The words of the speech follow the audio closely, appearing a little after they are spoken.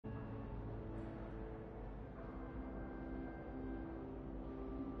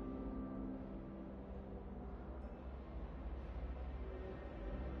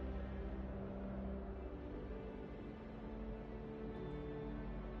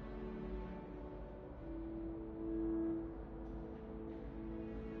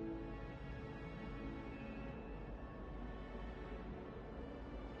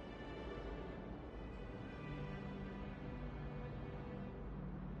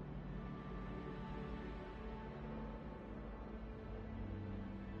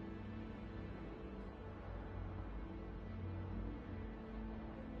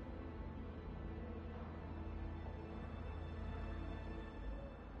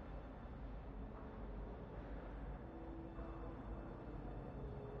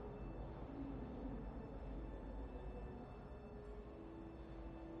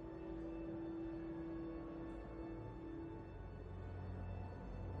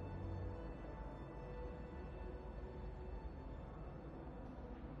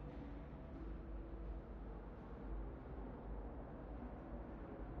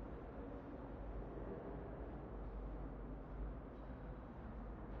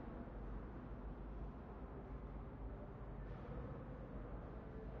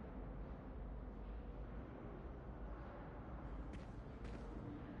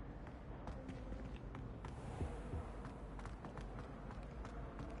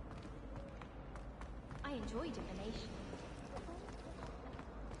enjoy divination.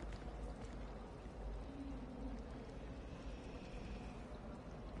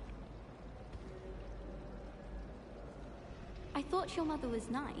 I thought your mother was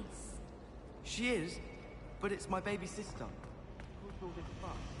nice. She is, but it's my baby sister. Caused all this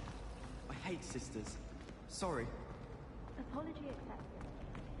fuss. I hate sisters. Sorry. Apology accepted.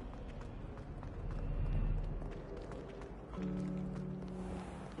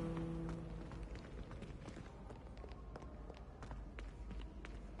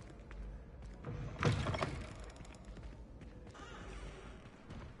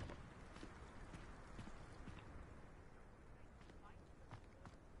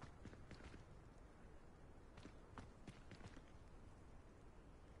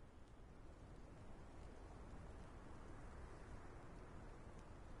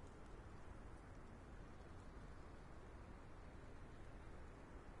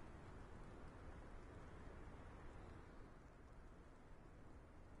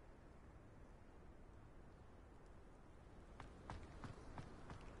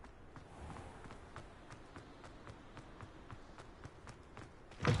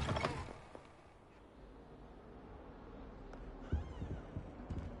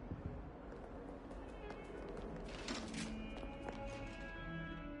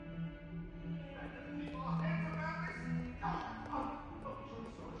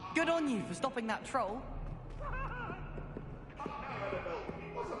 Good on you for stopping that troll. It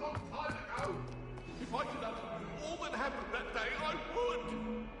was a long time ago. If I could undo all that happened that day, I would.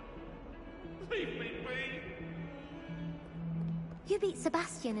 Leave me be. You beat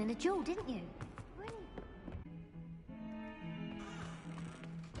Sebastian in a duel, didn't you?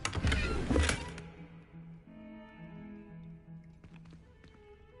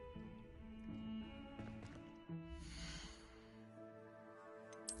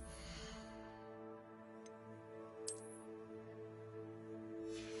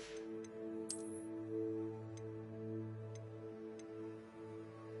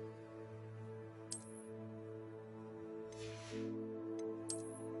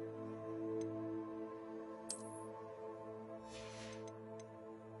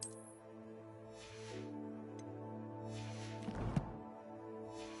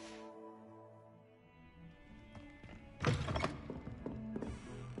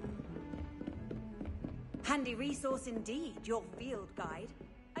 Handy resource indeed, your field guide.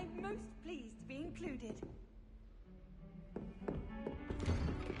 I'm most pleased to be included.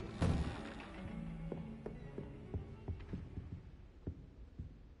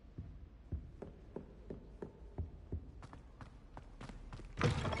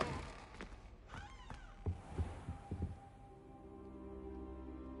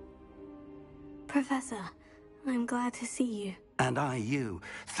 Professor, I'm glad to see you. And I you.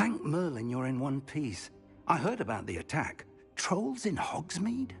 Thank Merlin you're in one piece. I heard about the attack. Trolls in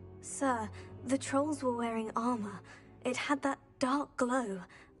Hogsmeade? Sir, the trolls were wearing armor. It had that dark glow,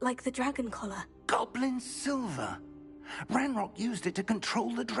 like the dragon collar. Goblin silver! Ranrock used it to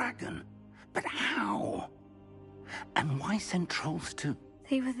control the dragon. But how? And why send trolls to...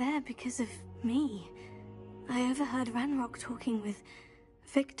 They were there because of me. I overheard Ranrock talking with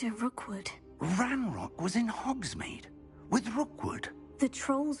Victor Rookwood. Ranrock was in Hogsmeade? With Rookwood? The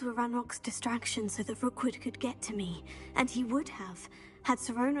trolls were Ranrock's distraction so that Rookwood could get to me, and he would have, had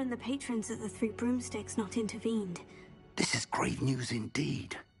Serona and the patrons of the Three Broomsticks not intervened. This is grave news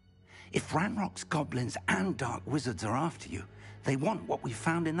indeed. If Ranrock's goblins and dark wizards are after you, they want what we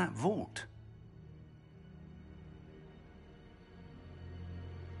found in that vault.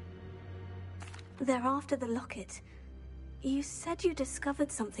 They're after the locket. You said you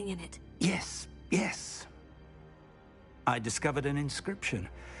discovered something in it. Yes. I discovered an inscription.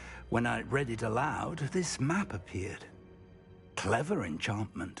 When I read it aloud, this map appeared. Clever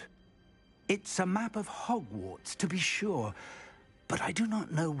enchantment. It's a map of Hogwarts, to be sure, but I do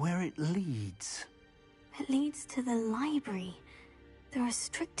not know where it leads. It leads to the library. The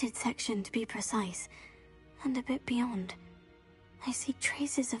restricted section, to be precise, and a bit beyond. I see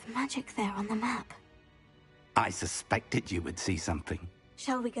traces of magic there on the map. I suspected you would see something.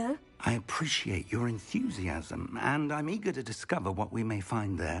 Shall we go? I appreciate your enthusiasm, and I'm eager to discover what we may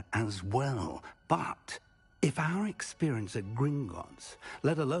find there as well. But if our experience at Gringotts,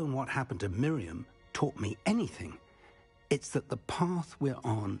 let alone what happened to Miriam, taught me anything, it's that the path we're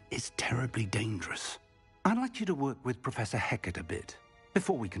on is terribly dangerous. I'd like you to work with Professor Hecat a bit,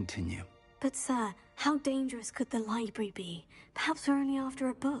 before we continue. But sir, how dangerous could the library be? Perhaps we're only after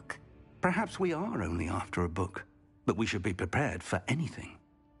a book. Perhaps we are only after a book, but we should be prepared for anything.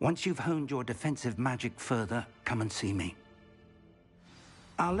 Once you've honed your defensive magic further, come and see me.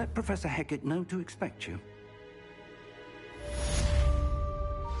 I'll let Professor Hecat know to expect you.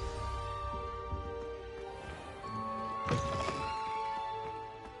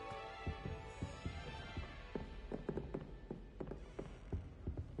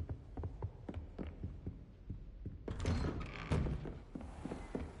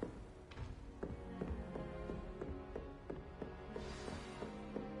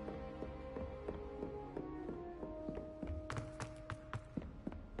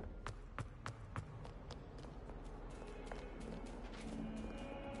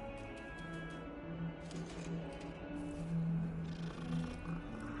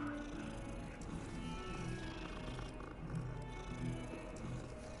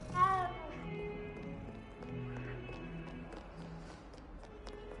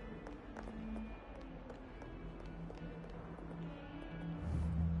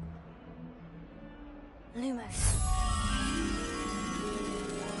 Lumos.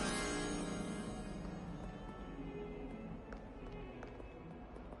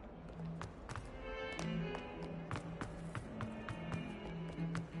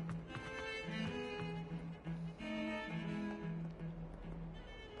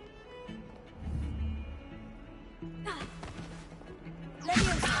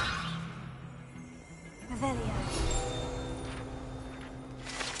 Revelio.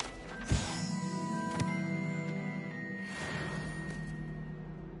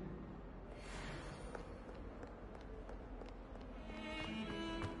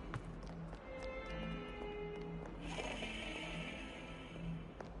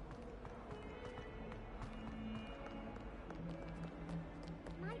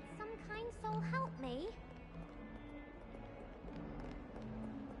 Might some kind soul help me?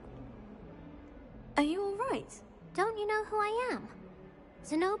 Are you all right? Don't you know who I am?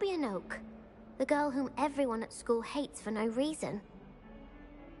 Zenobia Noak, the girl whom everyone at school hates for no reason.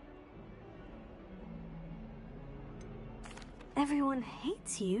 Everyone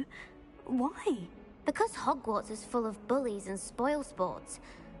hates you? Why? Because Hogwarts is full of bullies and spoilsports.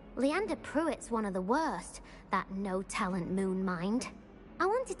 Leander Pruitt's one of the worst, that no-talent moon mind. I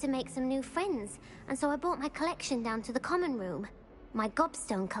wanted to make some new friends, and so I brought my collection down to the common room. My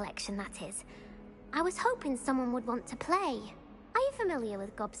gobstone collection, that is. I was hoping someone would want to play. Are you familiar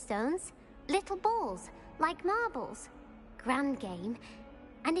with gobstones? Little balls, like marbles. Grand game.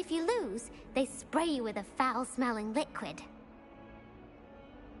 And if you lose, they spray you with a foul-smelling liquid.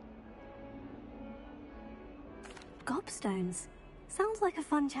 Gobstones. Sounds like a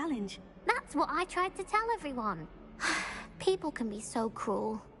fun challenge. That's what I tried to tell everyone. People can be so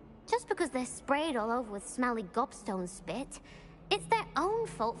cruel. Just because they're sprayed all over with smelly gobstone spit, it's their own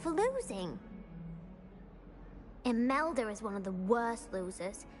fault for losing. Imelda is one of the worst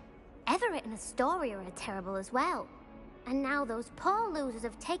losers. Everett and Astoria are terrible as well. And now those poor losers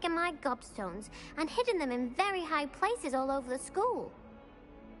have taken my gobstones and hidden them in very high places all over the school.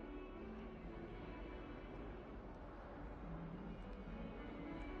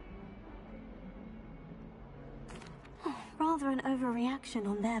 Rather an overreaction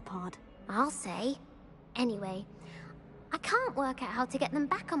on their part. I'll say. Anyway, I can't work out how to get them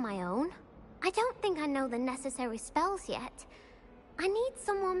back on my own. I don't think I know the necessary spells yet. I need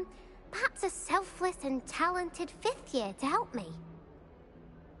someone, perhaps a selfless and talented fifth year to help me.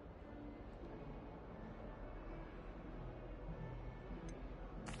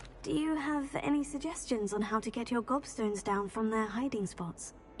 Do you have any suggestions on how to get your gobstones down from their hiding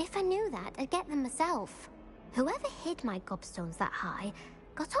spots? If I knew that, I'd get them myself. Whoever hid my gobstones that high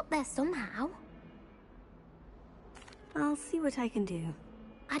got up there somehow. I'll see what I can do.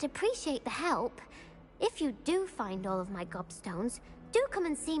 I'd appreciate the help. If you do find all of my gobstones, do come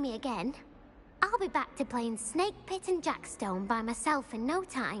and see me again. I'll be back to playing Snake Pit and Jackstone by myself in no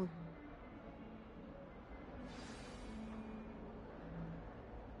time.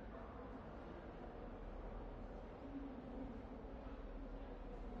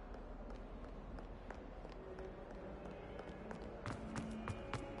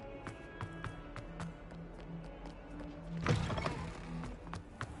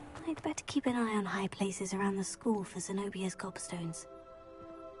 I'd better keep an eye on high places around the school for Zenobia's gobstones.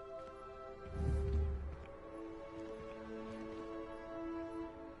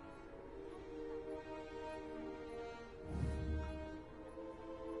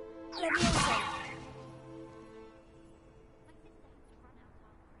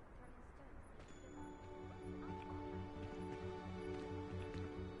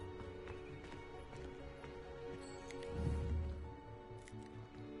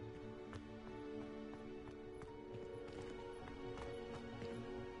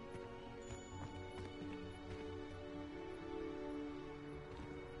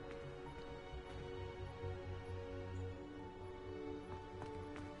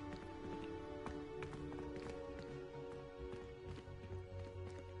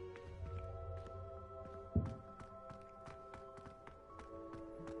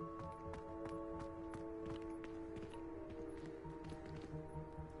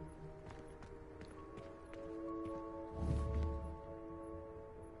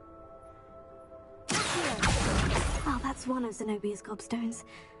 Oh, that's one of Zenobia's gobstones.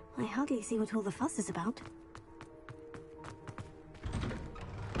 I hardly see what all the fuss is about.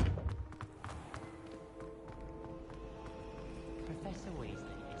 Professor Weasley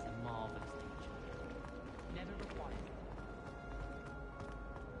is a marvelous teacher. Never required.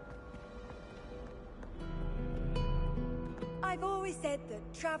 I've always said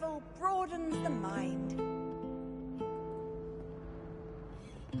that travel broadens the mind.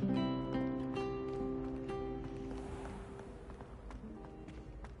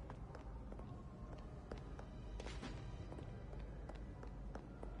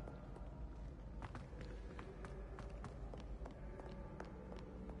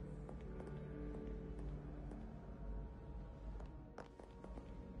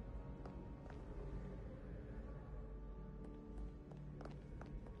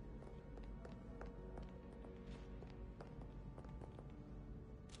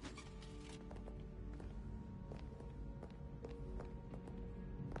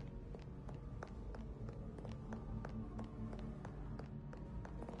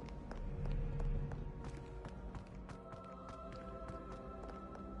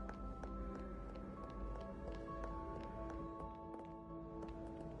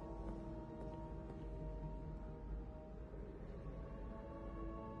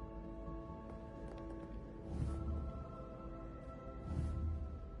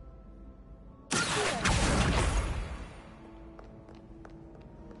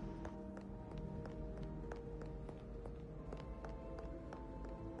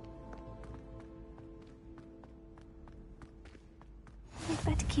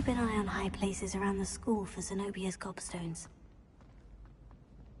 I'd better keep an eye on high places around the school for Zenobia's gobstones.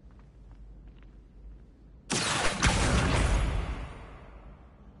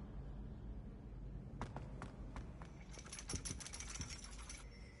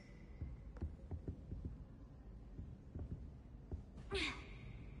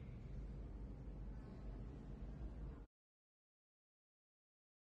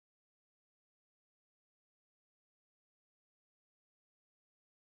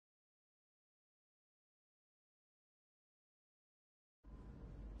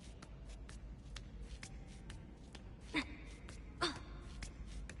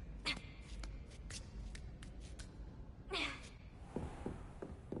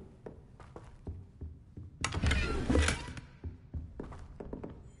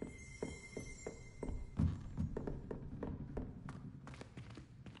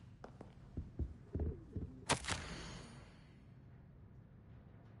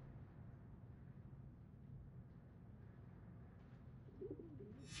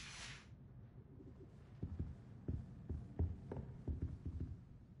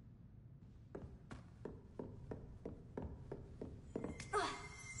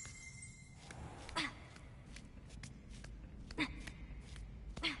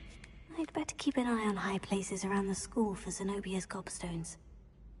 I'd better keep an eye on high places around the school for Zenobia's gobstones.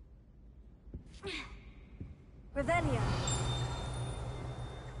 Revelio.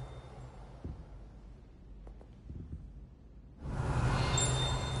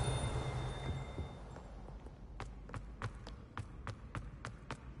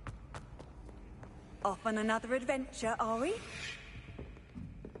 Off on another adventure, are we?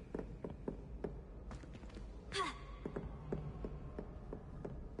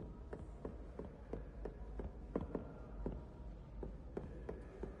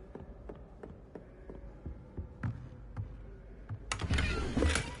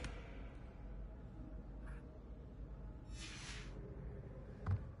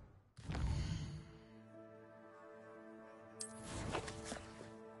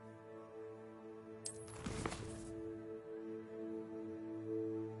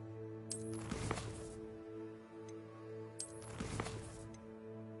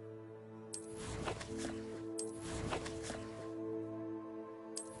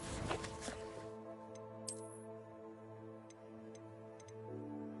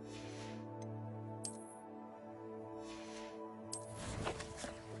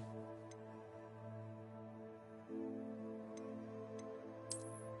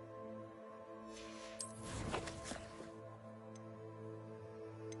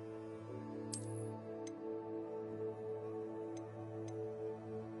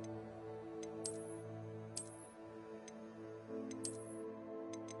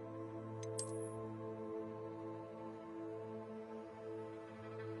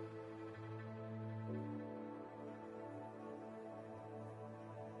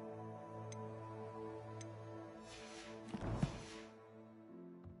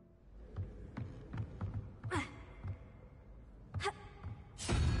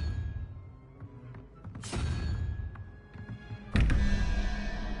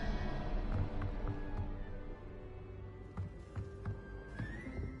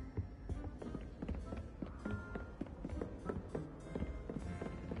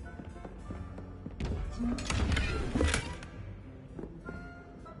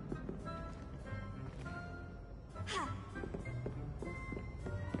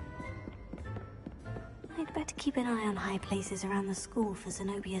 I'd better keep an eye on high places around the school for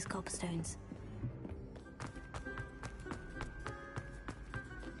Zenobia's gobstones.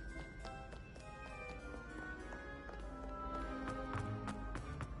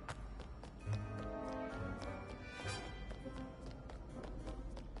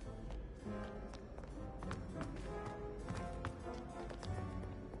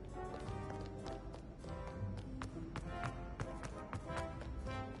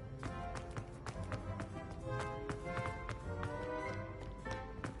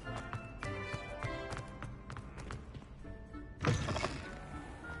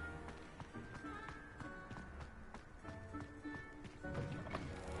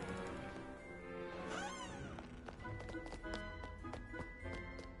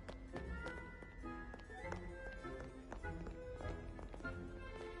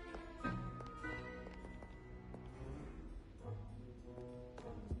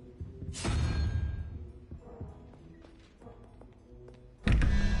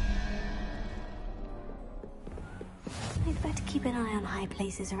 I'd better keep an eye on high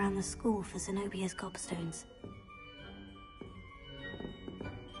places around the school for Zenobia's gobstones.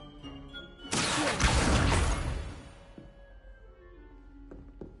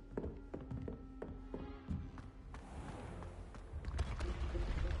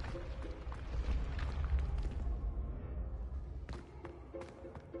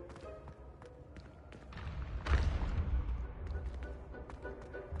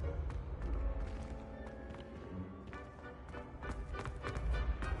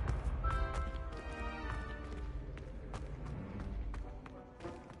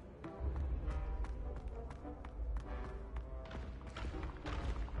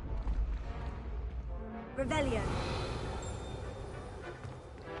 Rebellion.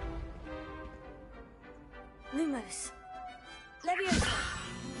 Lumos. Leviosa.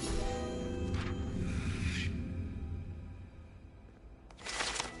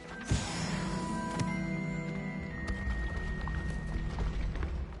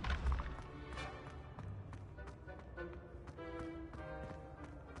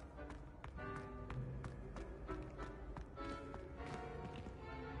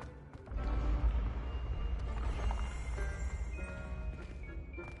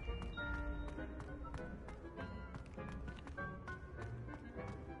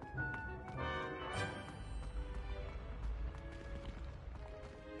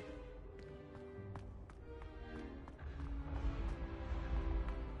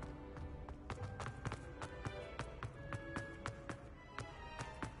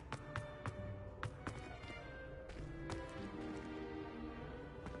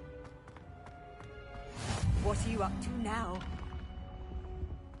 What are you up to now?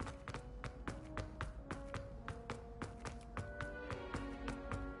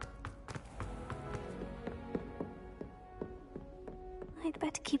 I'd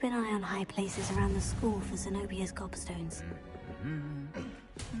better keep an eye on high places around the school for Zenobia's gobstones.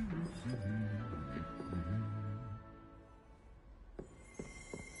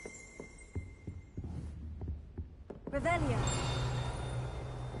 Revelio.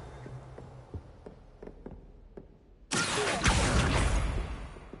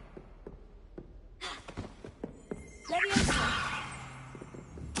 Leviosa.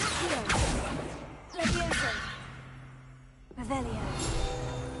 Leviosa. Revelio.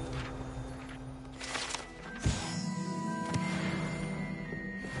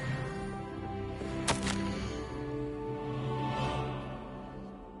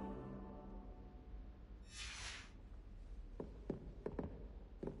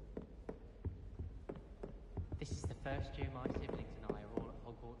 This is the first year my siblings and I are all at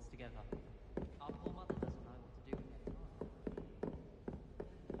Hogwarts together. Our poor mother doesn't know what to do with their time.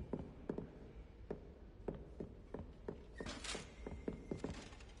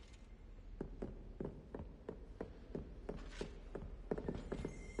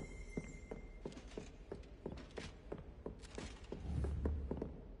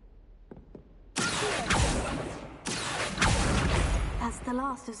 That's the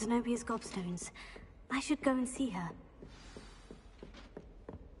last of Zenobia's gobstones. I should go and see her.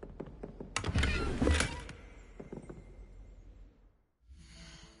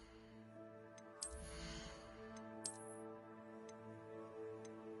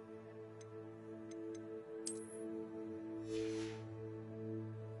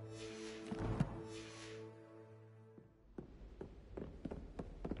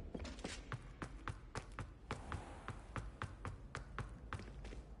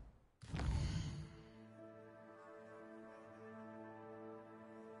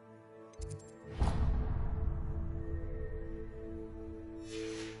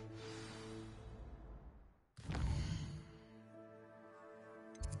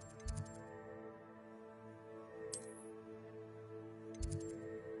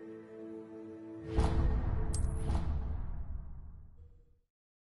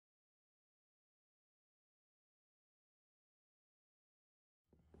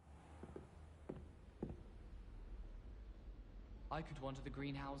 I could wander the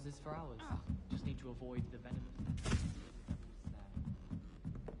greenhouses for hours. Just need to avoid the venomous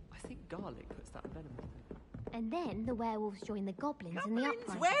I think garlic puts that venom on it. And then the werewolves joined the goblins in the Goblins,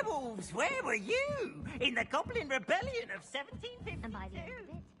 uprising. werewolves, where were you? In the Goblin Rebellion of 1752? And by the end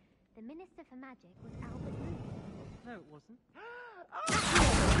of it, the Minister for Magic was Albert Luke. No, it wasn't.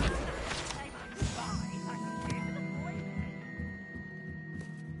 Say my goodbyes, I shall share with the boys.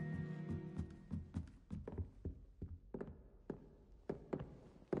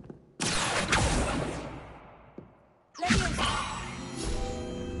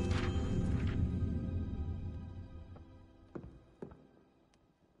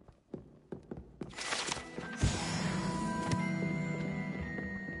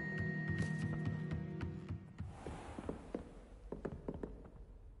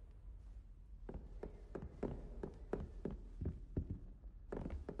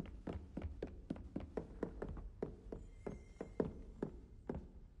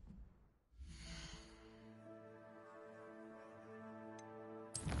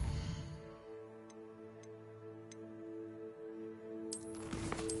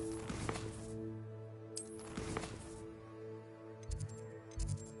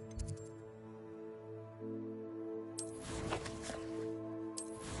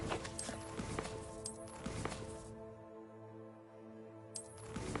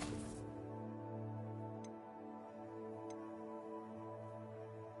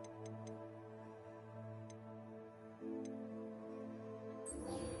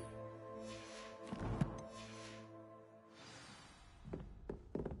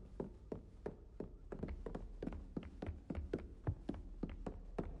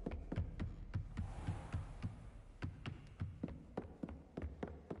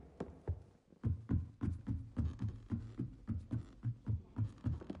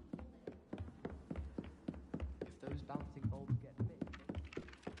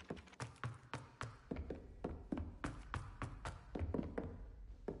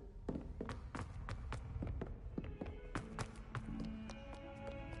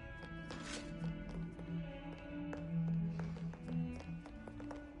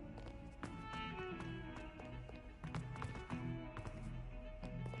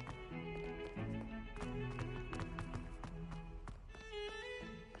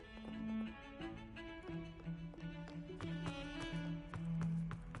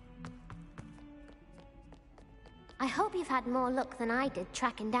 I hope you've had more luck than I did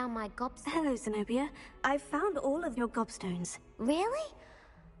tracking down my gobstones. Hello, Zenobia. I've found all of your gobstones. Really?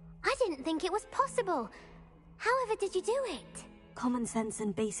 I didn't think it was possible. However did you do it? Common sense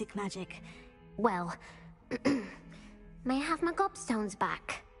and basic magic. Well, may I have my gobstones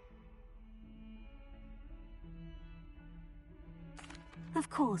back?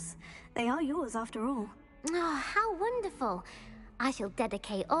 Of course. They are yours after all. Oh, how wonderful. I shall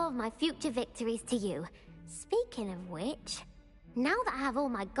dedicate all of my future victories to you. Speaking of which, now that I have all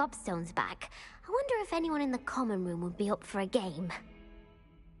my gobstones back, I wonder if anyone in the common room would be up for a game.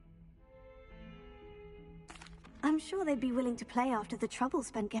 I'm sure they'd be willing to play after the trouble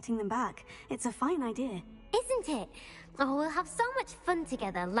spent getting them back. It's a fine idea. Isn't it? Oh, we'll have so much fun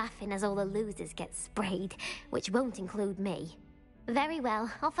together, laughing as all the losers get sprayed, which won't include me. Very well,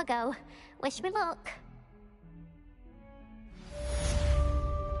 off I go. Wish me luck.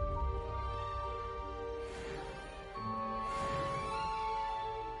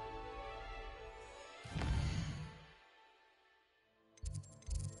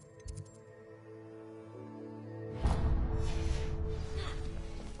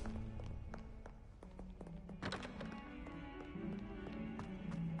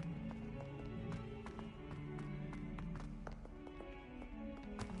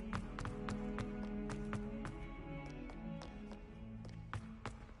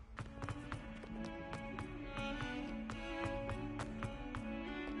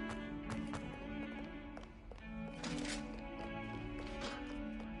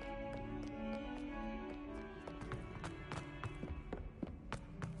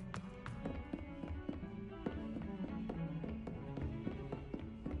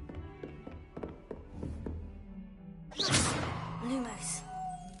 Lumos.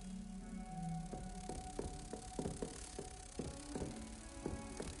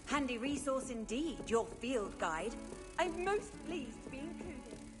 Handy resource indeed, your field guide. I'm most pleased to be included.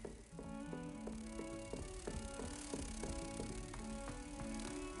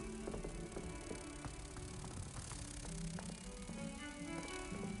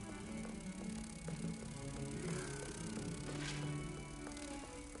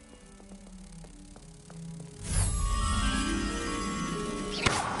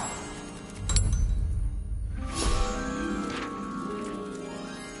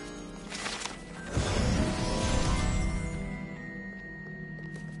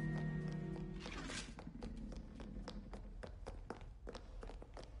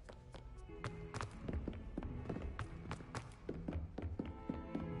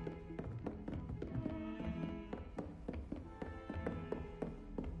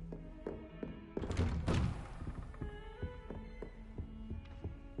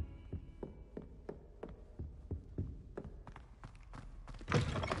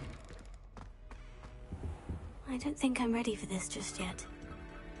 I don't think I'm ready for this just yet.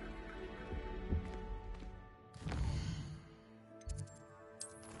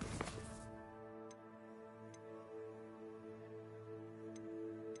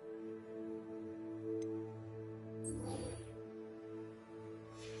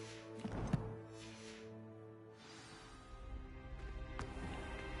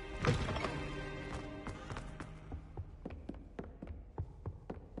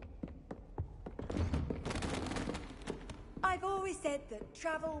 I've always said that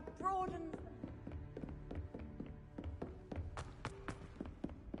travel broadens.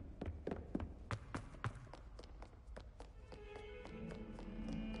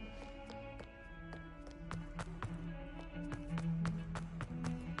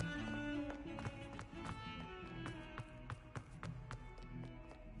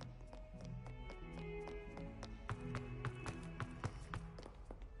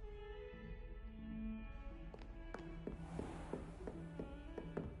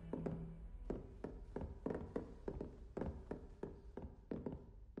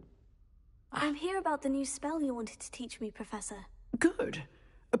 I'm here about the new spell you wanted to teach me, Professor. Good.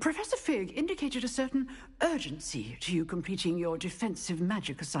 Professor Fig indicated a certain urgency to you completing your defensive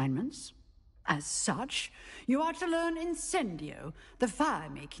magic assignments. As such, you are to learn Incendio, the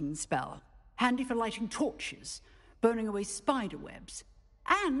fire-making spell, handy for lighting torches, burning away spider webs,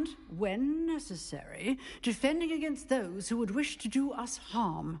 and, when necessary, defending against those who would wish to do us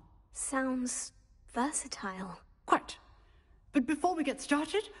harm. Sounds versatile. Quite. But before we get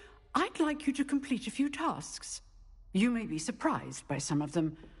started, I'd like you to complete a few tasks. You may be surprised by some of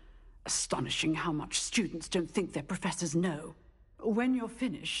them. Astonishing how much students don't think their professors know. When you're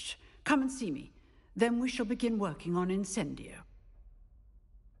finished, come and see me. Then we shall begin working on Incendio.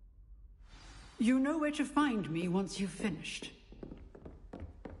 You know where to find me once you've finished.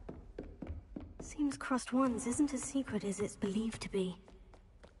 Seems Crossed Wands isn't as secret as it's believed to be.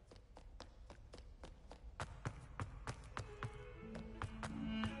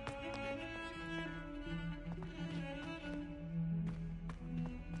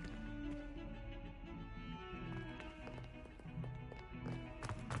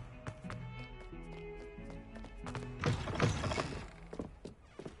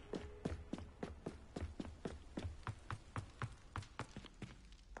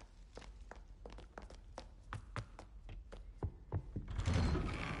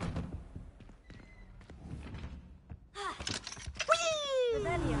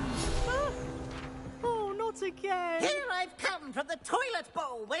 Oh, not again! Here I've come from the toilet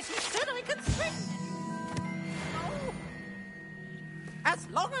bowl where she said I could swim! Oh. As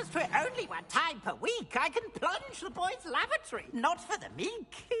long as for only one time per week, I can plunge the boys' lavatory, not for the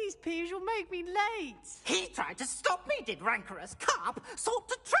meek. These peas will make me late. He tried to stop me, did rancorous carp, sought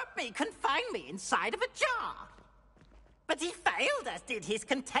to trap me, confine me inside of a jar. But he failed, as did his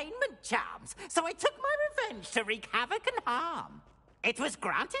containment charms, so I took my revenge to wreak havoc and harm. It was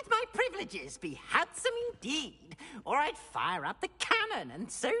granted my privileges be handsome indeed, or I'd fire up the cannon,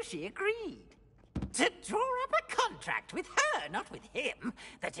 and so she agreed. To draw up a contract with her, not with him,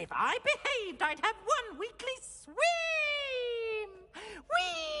 that if I behaved, I'd have one weekly swim!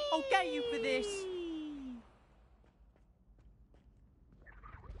 Whee! I'll get you for this.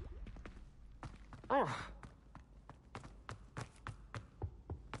 Oh.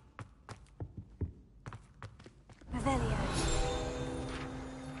 Revelio.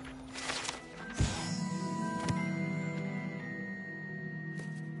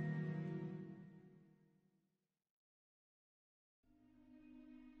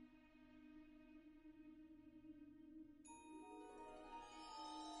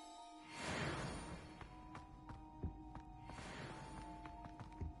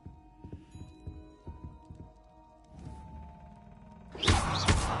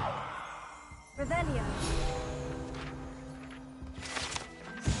 Revelio.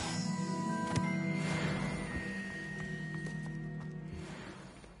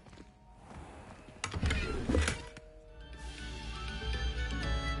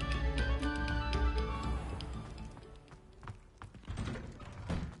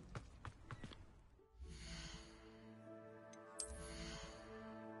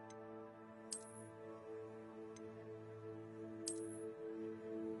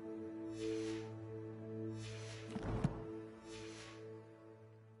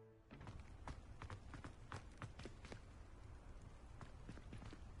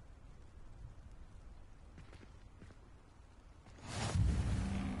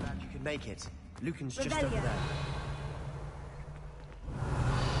 Make it. Lucan's just over there.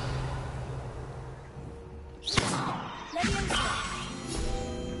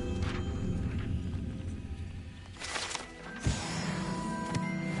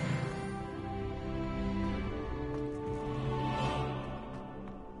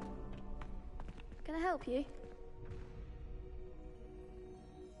 Can I help you?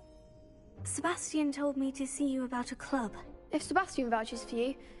 Sebastian told me to see you about a club. If Sebastian vouches for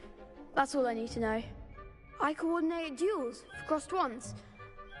you, that's all I need to know. I coordinate duels for Crossed Wands.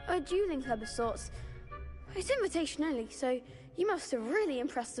 A dueling club of sorts. It's invitation only, so you must have really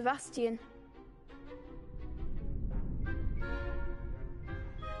impressed Sebastian.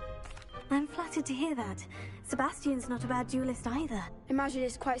 I'm flattered to hear that. Sebastian's not a bad duelist either. Imagine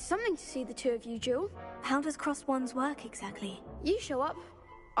it's quite something to see the two of you duel. How does Crossed Wands work exactly? You show up,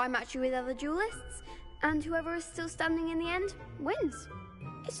 I match you with other duelists, and whoever is still standing in the end wins.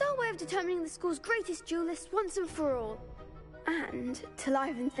 It's our way of determining the school's greatest duelist once and for all. And, to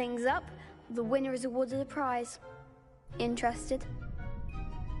liven things up, the winner is awarded a prize. Interested?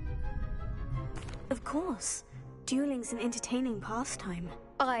 Of course. Dueling's an entertaining pastime.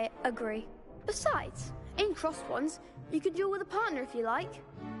 I agree. Besides, in Crossed Wands, you can duel with a partner if you like.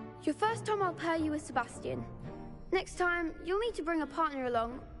 Your first time I'll pair you with Sebastian. Next time, you'll need to bring a partner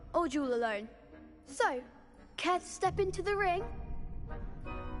along, or duel alone. So, care to step into the ring?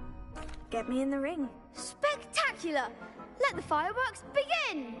 Get me in the ring. Spectacular! Let the fireworks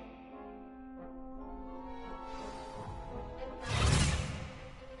begin!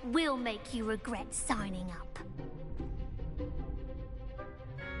 We'll make you regret signing up.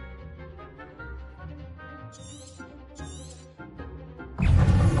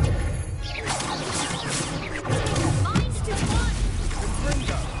 Mind to one! There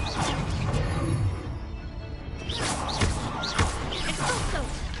goes.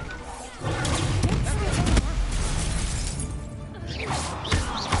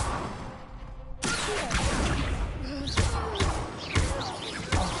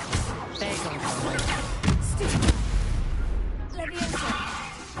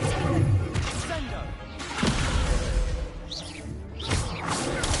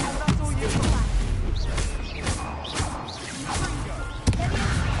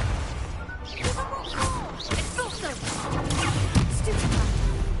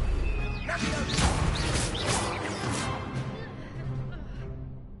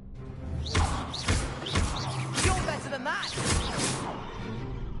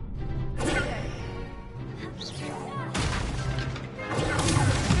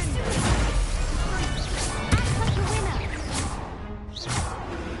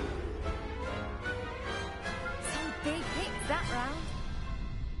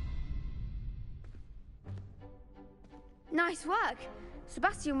 Nice work.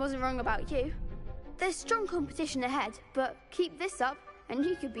 Sebastian wasn't wrong about you. There's strong competition ahead, but keep this up and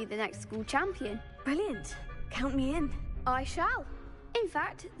you could be the next school champion. Brilliant. Count me in. I shall. In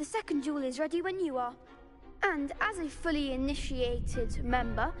fact, the second duel is ready when you are. And as a fully initiated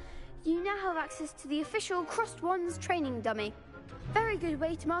member, you now have access to the official Crossed Wands training dummy. Very good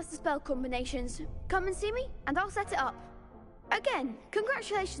way to master spell combinations. Come and see me, and I'll set it up. Again,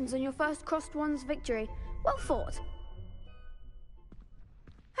 congratulations on your first Crossed Wands victory. Well fought.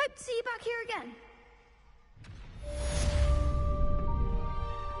 Hope to see you back here again.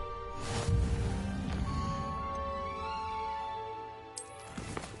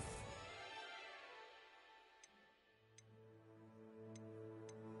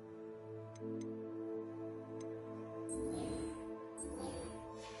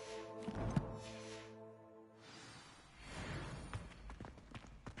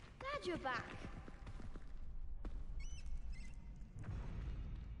 Glad you're back.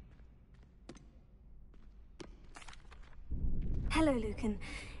 Hello, Lucan.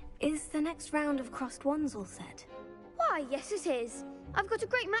 Is the next round of Crossed Wands all set? Why, yes it is. I've got a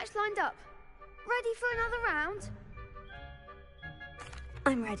great match lined up. Ready for another round?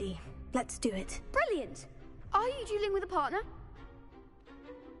 I'm ready. Let's do it. Brilliant. Are you dueling with a partner?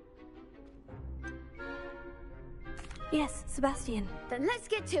 Yes, Sebastian. Then let's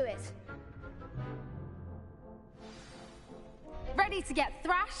get to it. Ready to get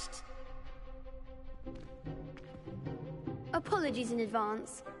thrashed? Apologies in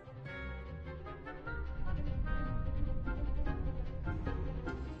advance.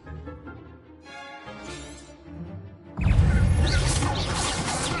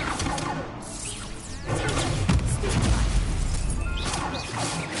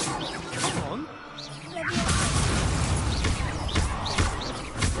 Come on.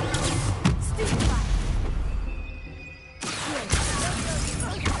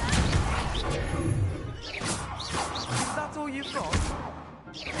 Is that all you've got?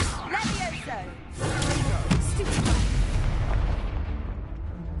 Levioso!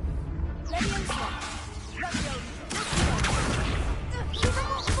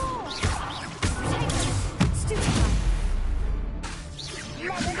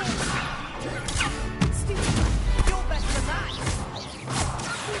 You're better than that!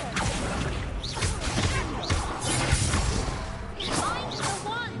 I'm the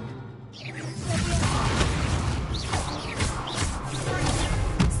one!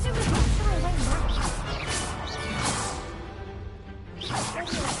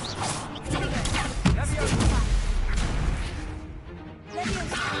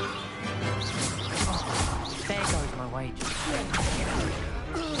 There goes my wages.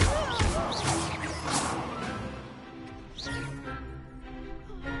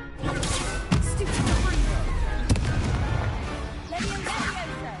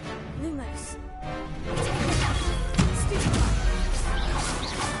 Lumos.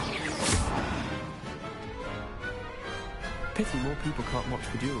 Pity more people can't watch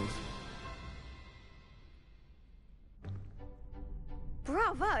the duels.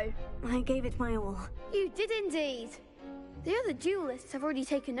 Bravo! I gave it my all. You did indeed. The other duelists have already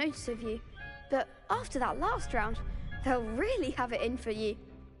taken notice of you, but after that last round, they'll really have it in for you.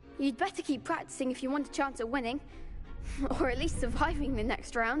 You'd better keep practicing if you want a chance at winning, or at least surviving the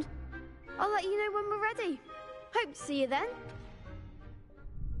next round. I'll let you know when we're ready. Hope to see you then.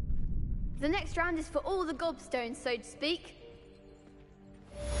 The next round is for all the gobstones, so to speak.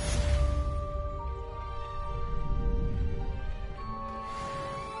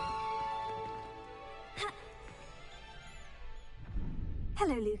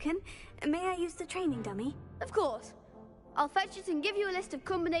 Hello, Lucan. May I use the training dummy? Of course. I'll fetch it and give you a list of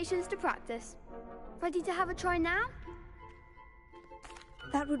combinations to practice. Ready to have a try now?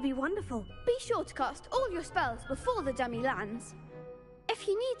 That would be wonderful. Be sure to cast all your spells before the dummy lands. If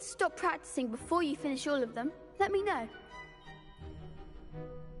you need to stop practicing before you finish all of them, let me know.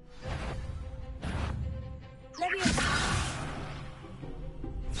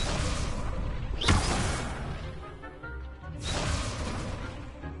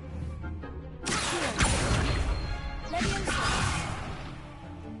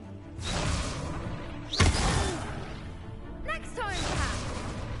 Next time, perhaps.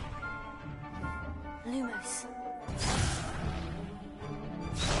 Lumos.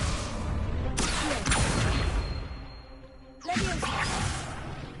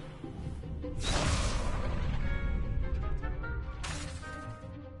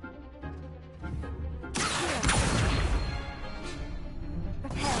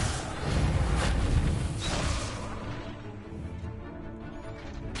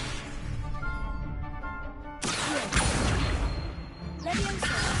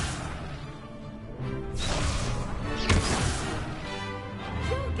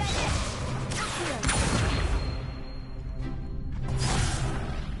 You'll get it! Accio.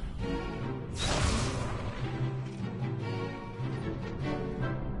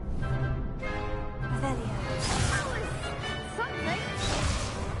 Revelio. That was something.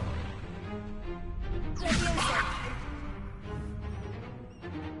 Leviosa.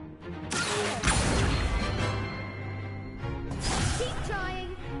 Keep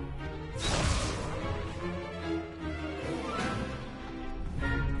trying.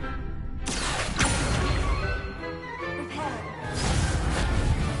 Reparo.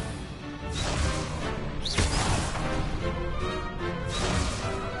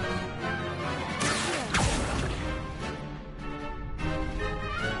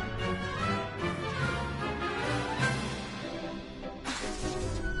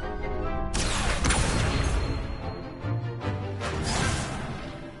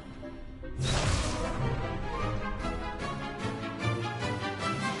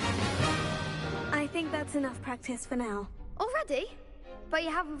 I think that's enough practice for now. Already? But you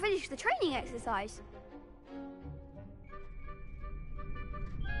haven't finished the training exercise.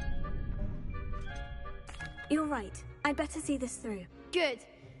 You're right. I'd better see this through. Good.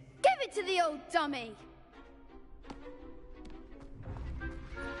 Give it to the old dummy.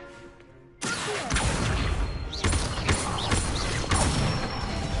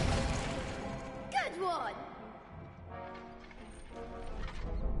 Good one.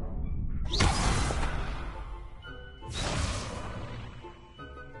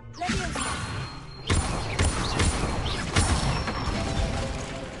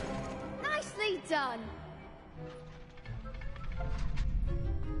 Nicely done.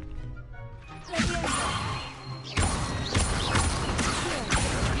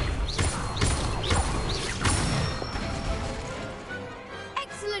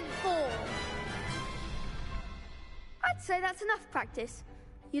 Excellent form. I'd say that's enough practice.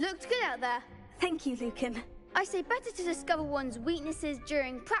 You looked good out there. Thank you, Lucan. I say better to discover one's weaknesses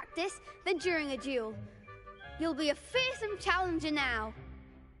during practice than during a duel. You'll be a fearsome challenger now.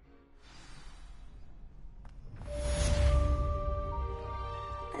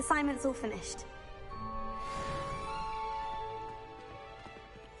 Assignment's all finished.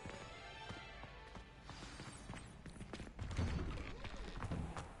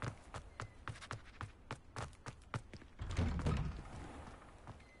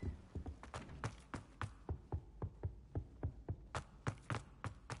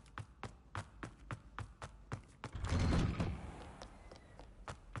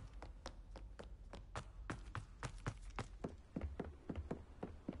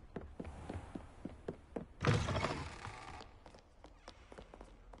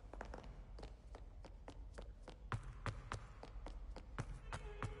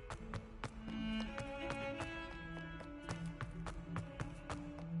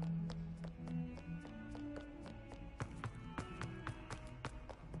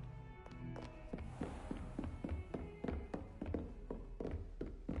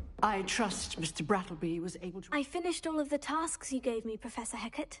 I trust Mr. Brattleby was able to... I finished all of the tasks you gave me, Professor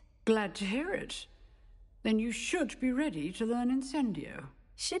Hecat. Glad to hear it. Then you should be ready to learn Incendio.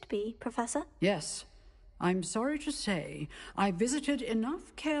 Should be, Professor. Yes. I'm sorry to say, I visited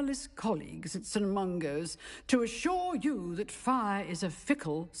enough careless colleagues at St. Mungo's to assure you that fire is a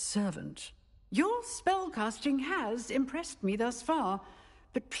fickle servant. Your spellcasting has impressed me thus far,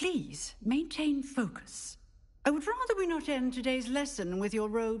 but please maintain focus. I would rather we not end today's lesson with your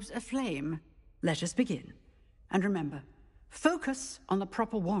robes aflame. Let us begin. And remember, focus on the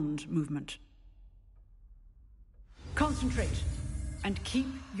proper wand movement. Concentrate and keep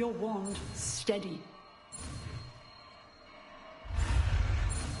your wand steady.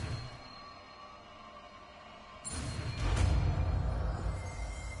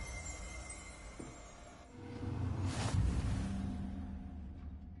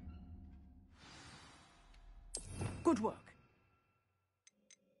 Good work.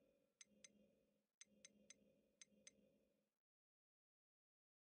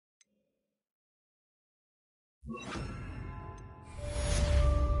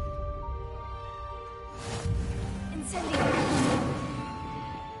 Incendio.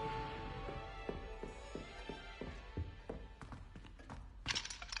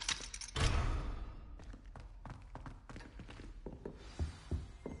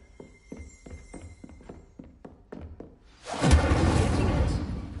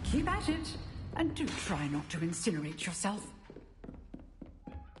 Keep at it, and do try not to incinerate yourself.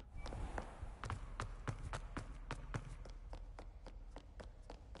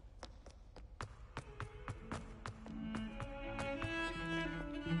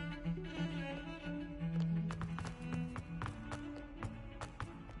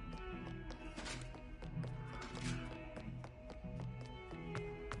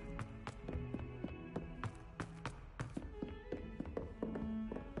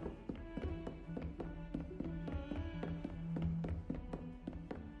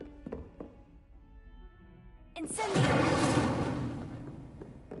 Incendio!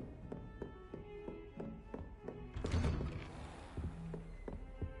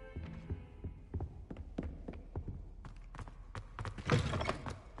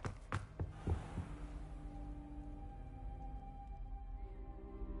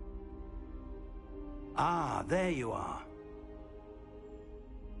 Ah, there you are.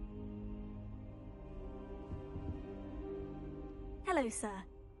 Hello, sir.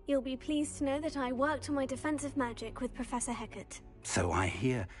 You'll be pleased to know that I worked on my defensive magic with Professor Hecat. So I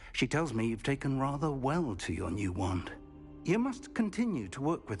hear. She tells me you've taken rather well to your new wand. You must continue to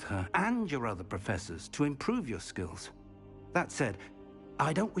work with her and your other professors to improve your skills. That said,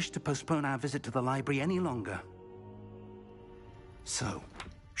 I don't wish to postpone our visit to the library any longer. So,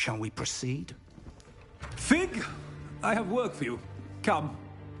 shall we proceed? Fig, I have work for you. Come.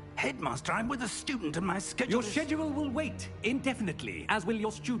 Headmaster, I'm with a student and my schedule Your schedule will wait indefinitely, as will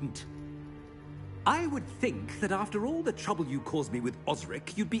your student. I would think that after all the trouble you caused me with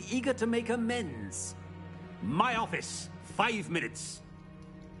Osric, you'd be eager to make amends. My office, 5 minutes.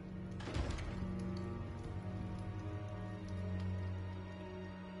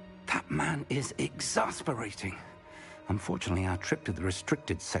 That man is exasperating. Unfortunately, our trip to the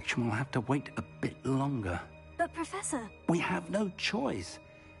restricted section will have to wait a bit longer. But, Professor... We have no choice.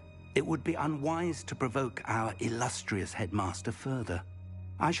 It would be unwise to provoke our illustrious headmaster further.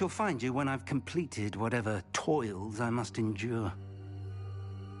 I shall find you when I've completed whatever toils I must endure.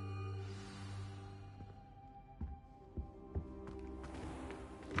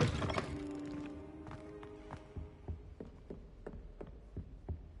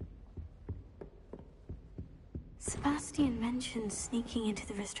 Sebastian mentioned sneaking into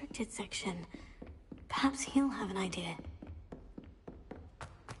the restricted section. Perhaps he'll have an idea.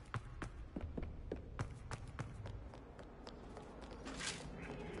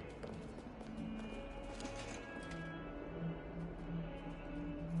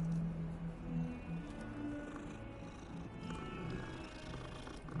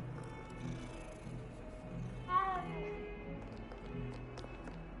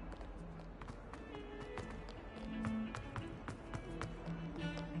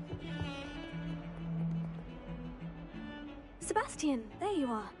 Sebastian, there you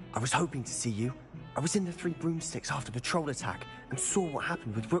are. I was hoping to see you. I was in the Three Broomsticks after the troll attack and saw what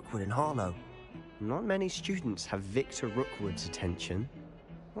happened with Rookwood and Harlow. Not many students have Victor Rookwood's attention.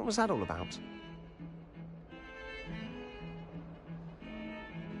 What was that all about?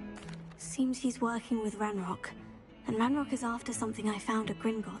 Seems he's working with Ranrock. And Ranrock is after something I found at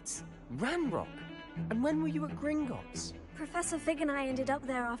Gringotts. Ranrock? And when were you at Gringotts? Professor Fig and I ended up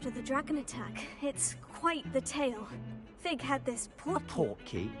there after the dragon attack. It's quite the tale. Fig had this port... A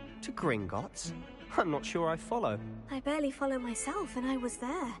portkey? To Gringotts? I'm not sure I follow. I barely follow myself, and I was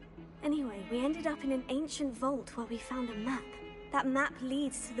there. Anyway, we ended up in an ancient vault where we found a map. That map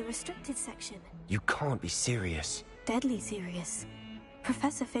leads to the restricted section. You can't be serious. Deadly serious.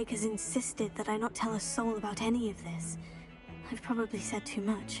 Professor Fig has insisted that I not tell a soul about any of this. I've probably said too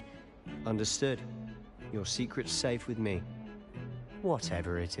much. Understood. Your secret's safe with me.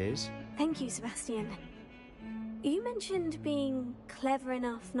 Whatever it is. Thank you, Sebastian. You mentioned being clever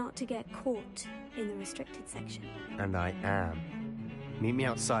enough not to get caught in the restricted section. And I am. Meet me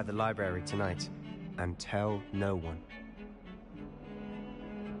outside the library tonight, and tell no one.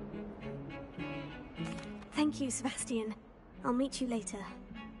 Thank you, Sebastian. I'll meet you later.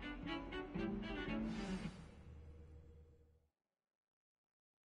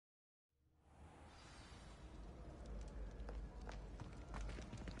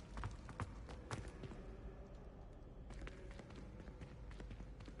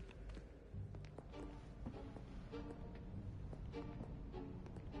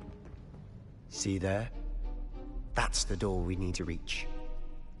 See there? That's the door we need to reach.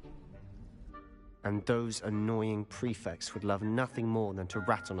 And those annoying prefects would love nothing more than to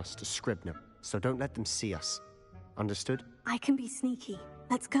rat on us to Scribner, so don't let them see us. Understood? I can be sneaky.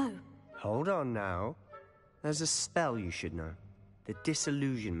 Let's go. Hold on now. There's a spell you should know. The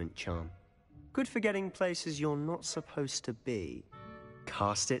Disillusionment Charm. Good for getting places you're not supposed to be.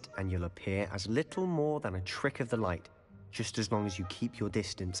 Cast it and you'll appear as little more than a trick of the light, just as long as you keep your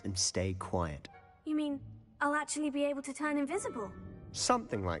distance and stay quiet. You mean I'll actually be able to turn invisible?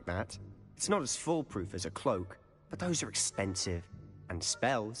 Something like that. It's not as foolproof as a cloak, but those are expensive. And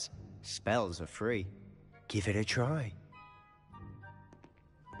spells are free. Give it a try.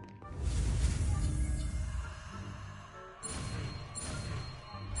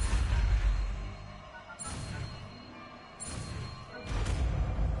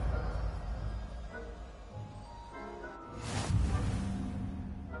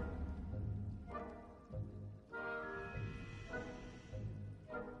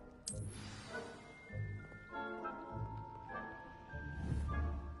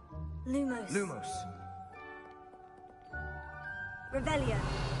 Lumos. Lumos. Revelio.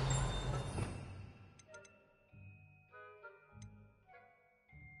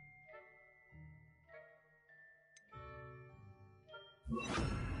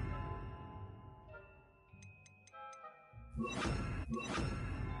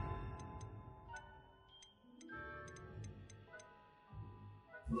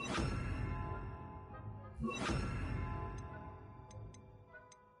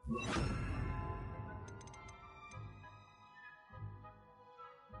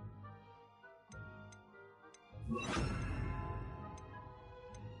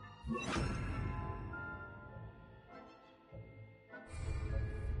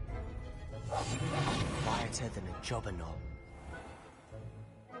 Quieter than a jobberknoll.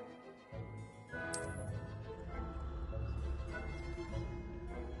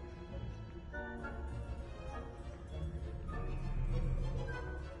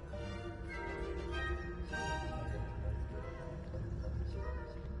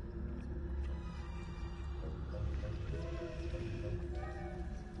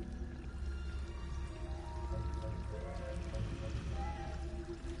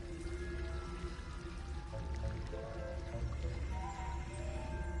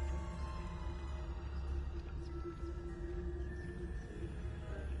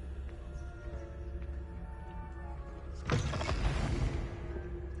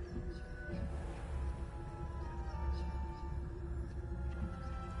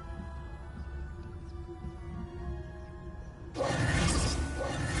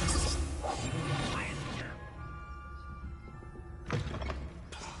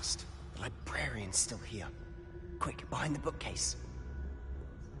 Still here. Quick, behind the bookcase.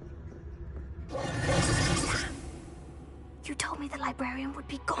 You told me the librarian would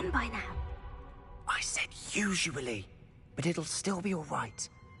be gone by now. I said usually, but it'll still be all right.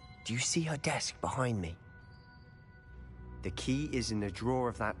 Do you see her desk behind me? The key is in the drawer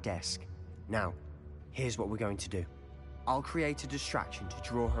of that desk. Now, here's what we're going to do. I'll create a distraction to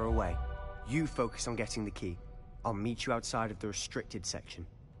draw her away. You focus on getting the key. I'll meet you outside of the restricted section.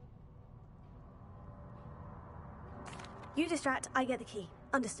 You distract, I get the key.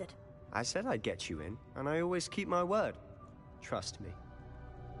 Understood. I said I'd get you in, and I always keep my word. Trust me.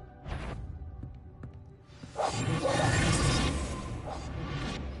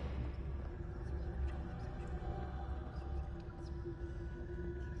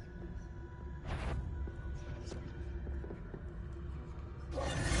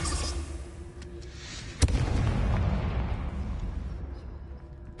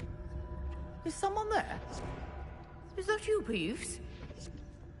 Is someone there? Is that you, Peeves?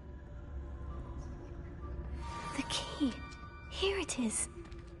 The key. Here it is.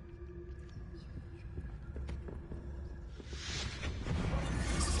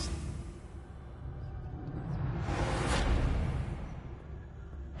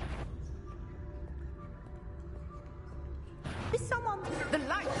 Is someone... The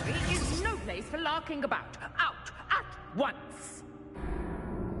library is no place for larking about. Out at once!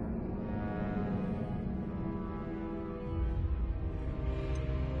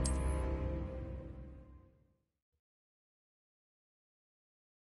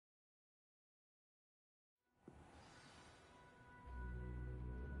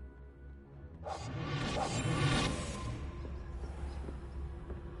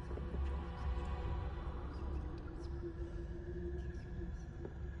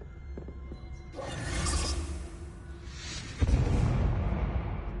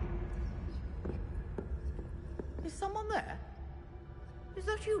 Is someone there? Is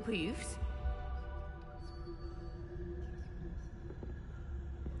that you, Peeves?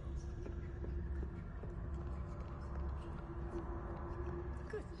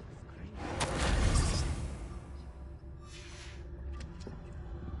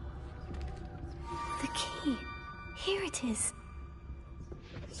 The key. Here it is.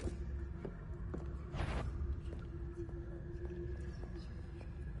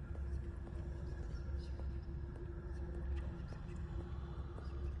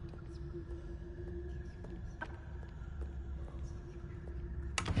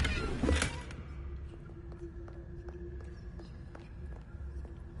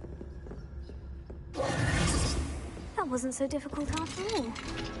 That wasn't so difficult after all.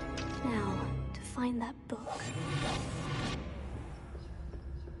 Now, to find that book.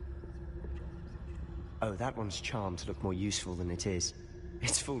 Oh, that one's charmed to look more useful than it is.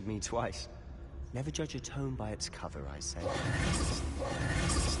 It's fooled me twice. Never judge a tome by its cover, I say.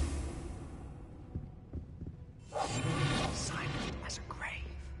 Silent as a grave.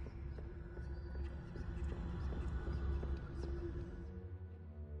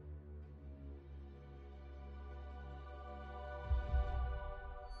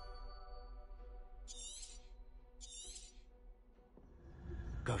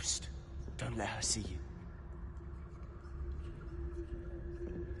 Ghost, don't let her see you.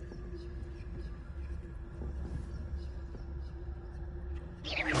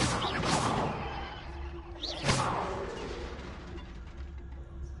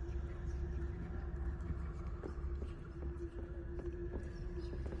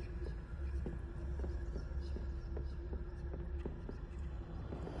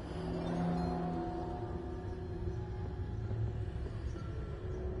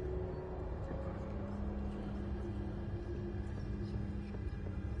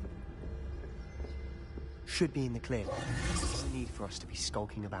 Should be in the clear. No need for us to be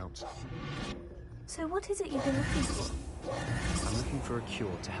skulking about. So what is it you've been looking for? I'm looking for a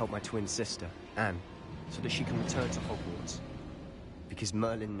cure to help my twin sister, Anne, so that she can return to Hogwarts. Because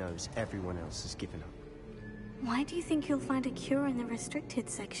Merlin knows everyone else has given up. Why do you think you'll find a cure in the restricted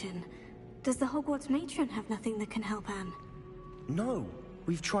section? Does the Hogwarts matron have nothing that can help Anne? No!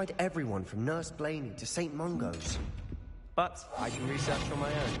 We've tried everyone from Nurse Blaney to St. Mungo's. But I can research on my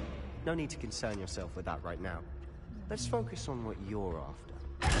own. No need to concern yourself with that right now. Let's focus on what you're after.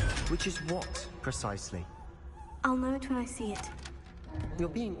 Which is what, precisely? I'll know it when I see it. You're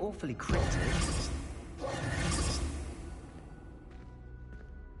being awfully cryptic.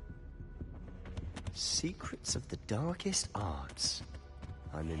 Secrets of the darkest arts.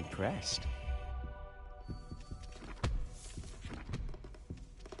 I'm impressed.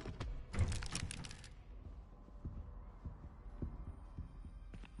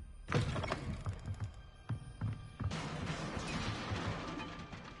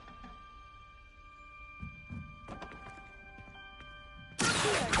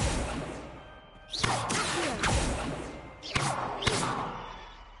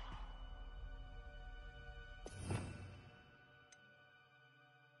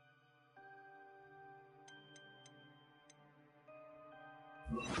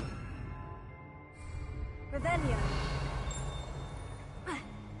 Revelio.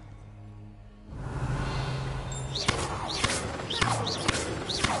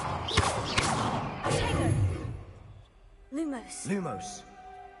 Lumos. Lumos.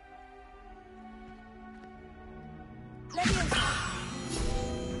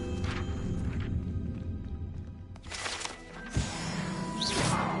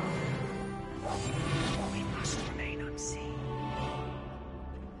 We must remain unseen.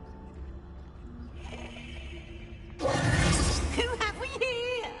 Who have we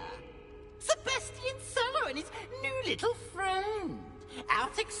here? Sebastian Sallow and his new little friend.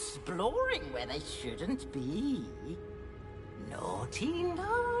 Out exploring where they shouldn't be. Naughty,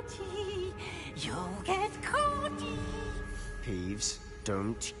 naughty. You'll get caughty. Peeves,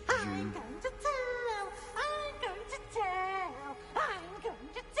 don't I'm going to tell. I'm going to tell. I'm going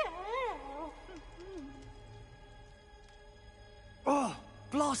to tell. Oh,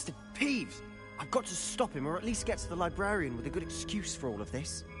 blasted Peeves! I've got to stop him, or at least get to the librarian with a good excuse for all of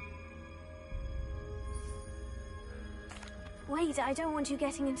this. Wait, I don't want you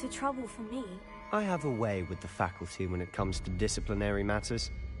getting into trouble for me. I have a way with the faculty when it comes to disciplinary matters.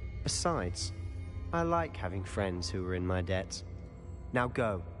 Besides, I like having friends who are in my debt. Now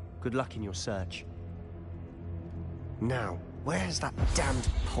go. Good luck in your search. Now, where has that damned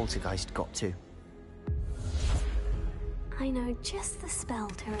poltergeist got to? I know just the spell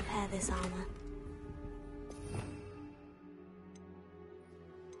to repair this armor.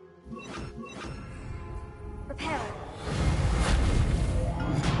 Repair it.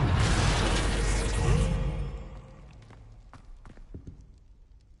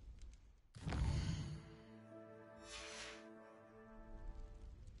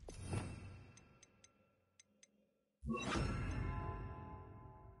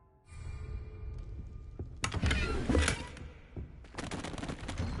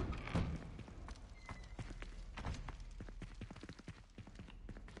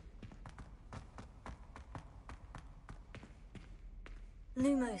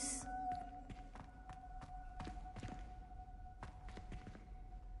 Lumos.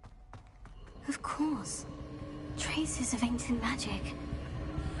 Of course. Traces of ancient magic.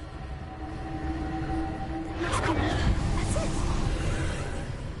 That must be... That's it!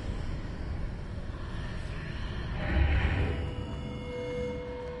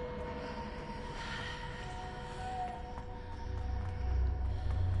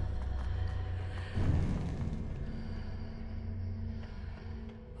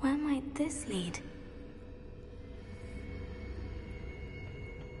 Where might this lead?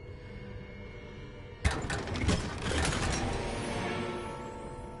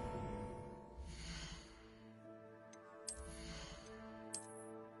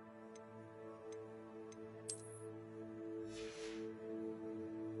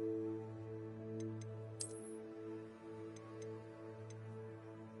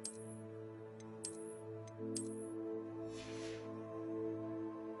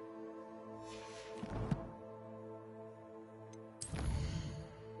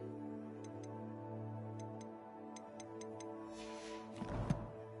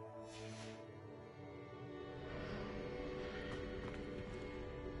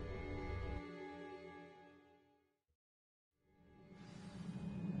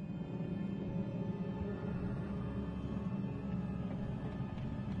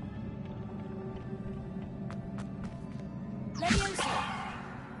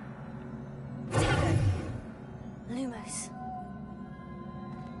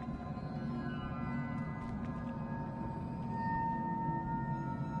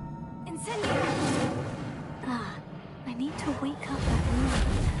 Ah, I need to wake up that room.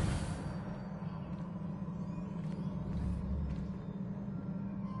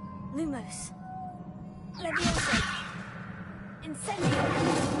 Lumos. Levioso. Incendio.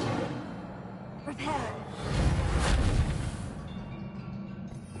 Reparo.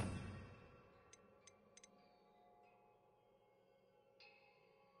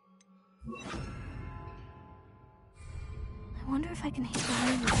 I wonder if I can hit the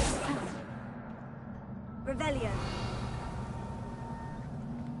room with this spell. Revelio.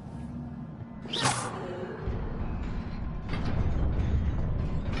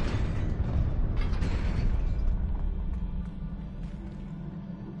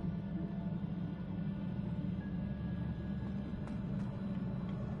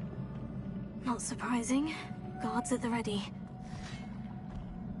 Not surprising. Guards at the ready.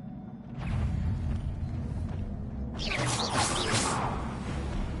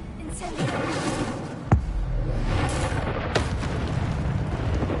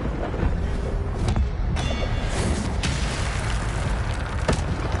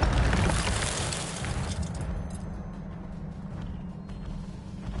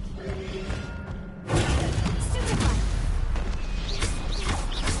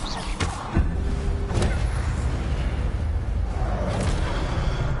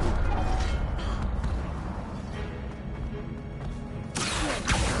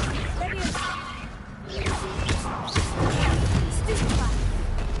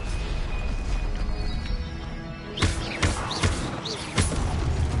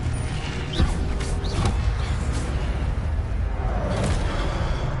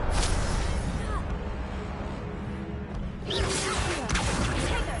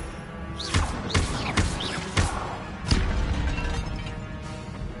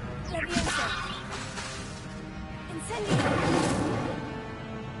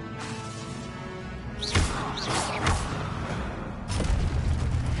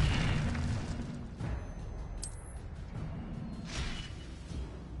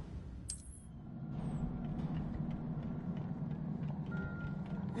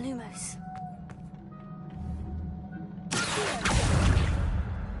 Lumos.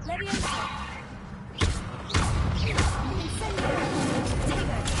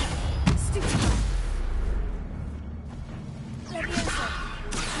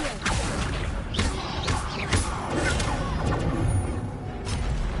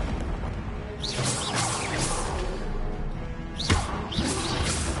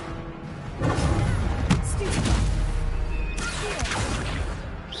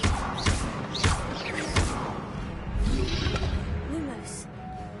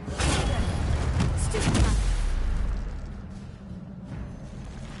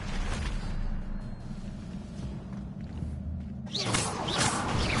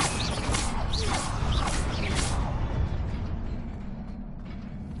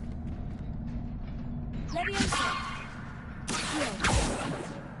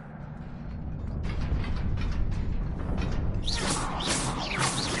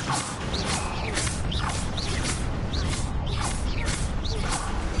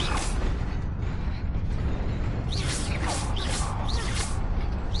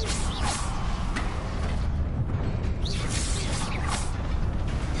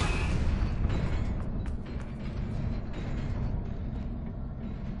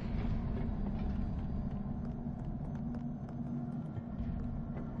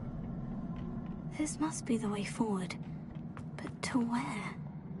 This must be the way forward. But to where?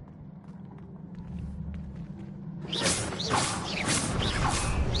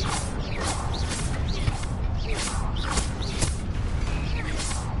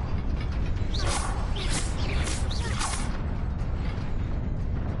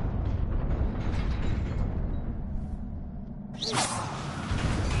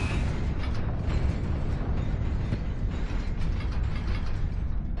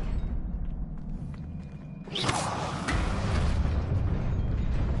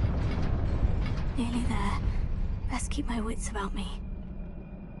 Nearly there. Best keep my wits about me.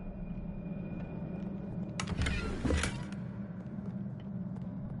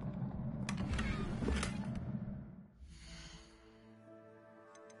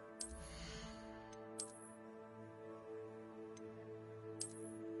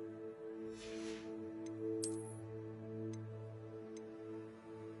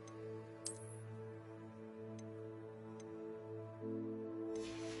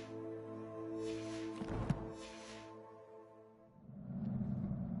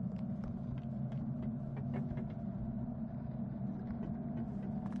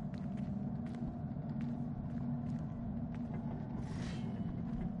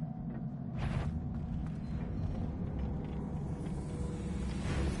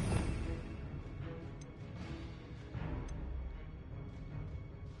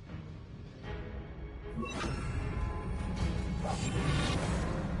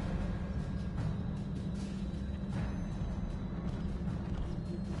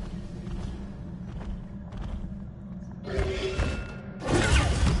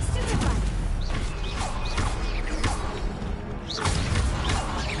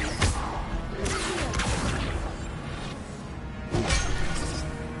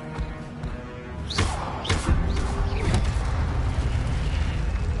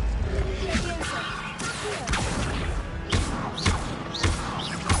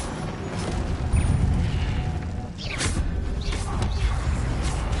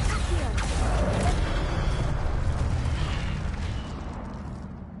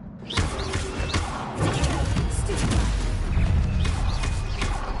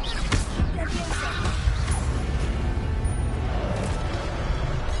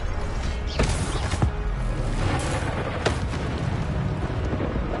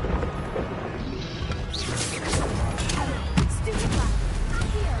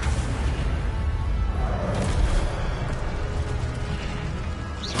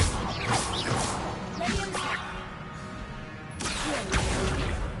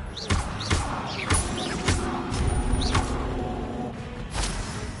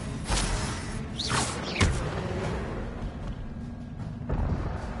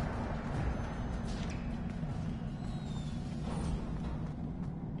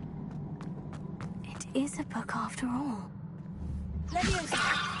 Is a book after all.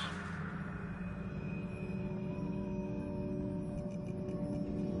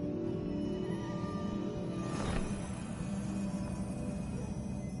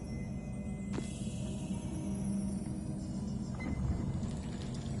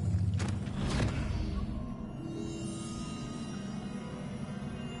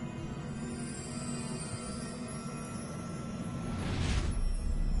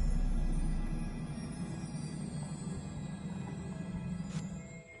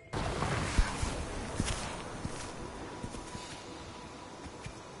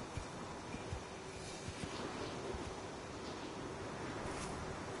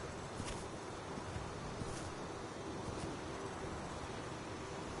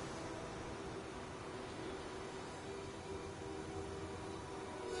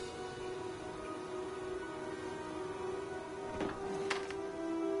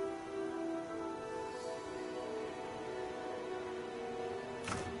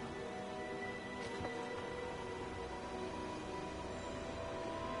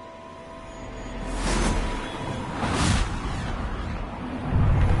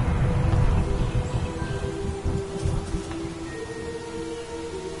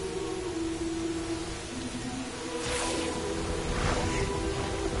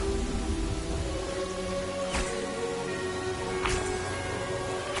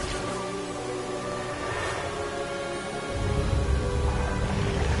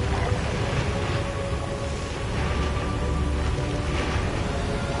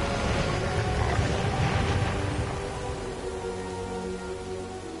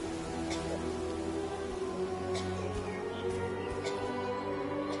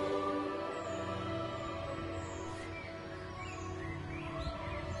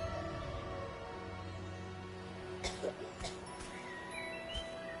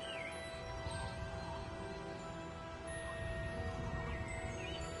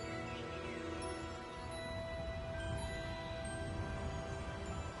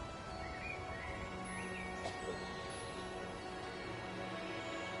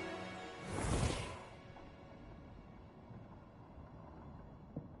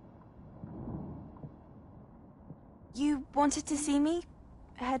 You wanted to see me?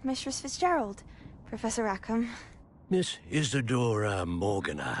 Headmistress Fitzgerald, Professor Rackham. Miss Isadora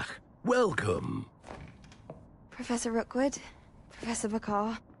Morganach, welcome. Professor Rookwood, Professor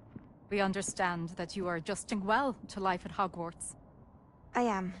Bakar. We understand that you are adjusting well to life at Hogwarts. I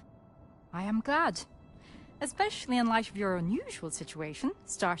am. I am glad. Especially in light of your unusual situation,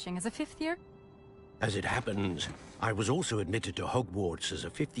 starting as a 5th year. As it happens, I was also admitted to Hogwarts as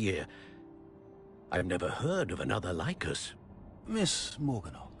a 5th year. I've never heard of another like us. Miss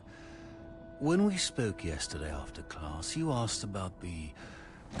Morganach, when we spoke yesterday after class, you asked about the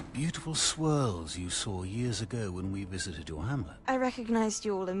beautiful swirls you saw years ago when we visited your hamlet. I recognized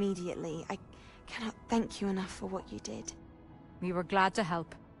you all immediately. I cannot thank you enough for what you did. We were glad to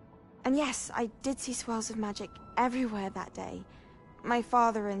help. And yes, I did see swirls of magic everywhere that day. My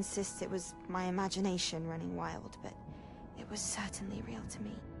father insists it was my imagination running wild, but it was certainly real to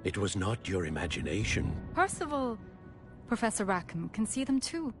me. It was not your imagination. Percival, Professor Rackham can see them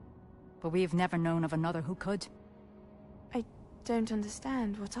too. But we have never known of another who could. I don't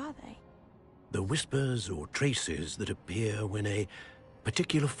understand. What are they? The whispers or traces that appear when a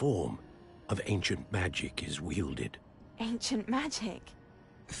particular form of ancient magic is wielded. Ancient magic?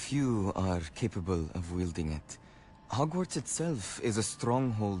 Few are capable of wielding it. Hogwarts itself is a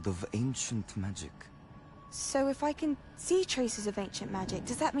stronghold of ancient magic. So if I can see traces of ancient magic,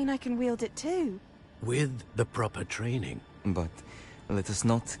 does that mean I can wield it too? With the proper training. But let us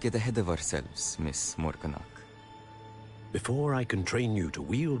not get ahead of ourselves, Miss Morganach. Before I can train you to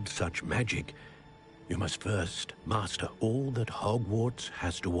wield such magic, you must first master all that Hogwarts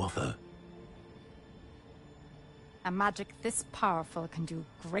has to offer. A magic this powerful can do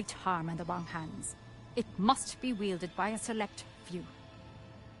great harm in the wrong hands. It must be wielded by a select few.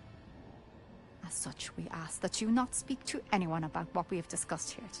 As such, we ask that you not speak to anyone about what we have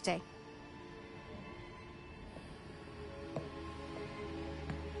discussed here today.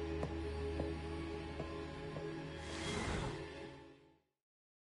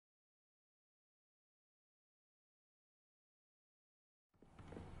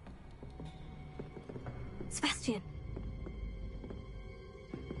 Sebastian.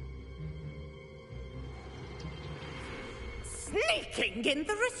 Sneaking in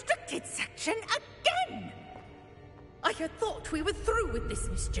the restricted section again! I had thought we were through with this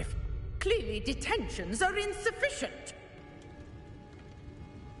mischief. Clearly detentions are insufficient.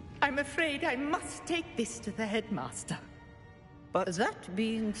 I'm afraid I must take this to the headmaster. But that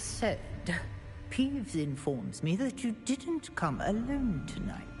being said, Peeves informs me that you didn't come alone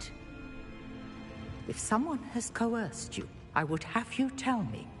tonight. If someone has coerced you, I would have you tell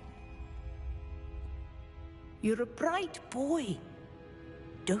me. You're a bright boy.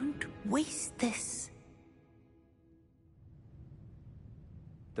 Don't waste this.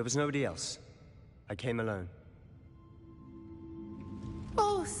 There was nobody else. I came alone.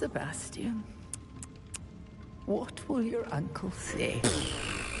 Oh, Sebastian. What will your uncle say?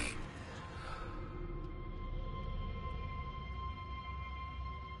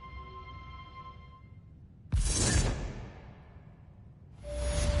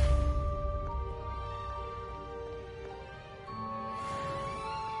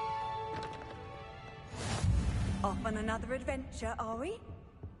 Off on another adventure, are we?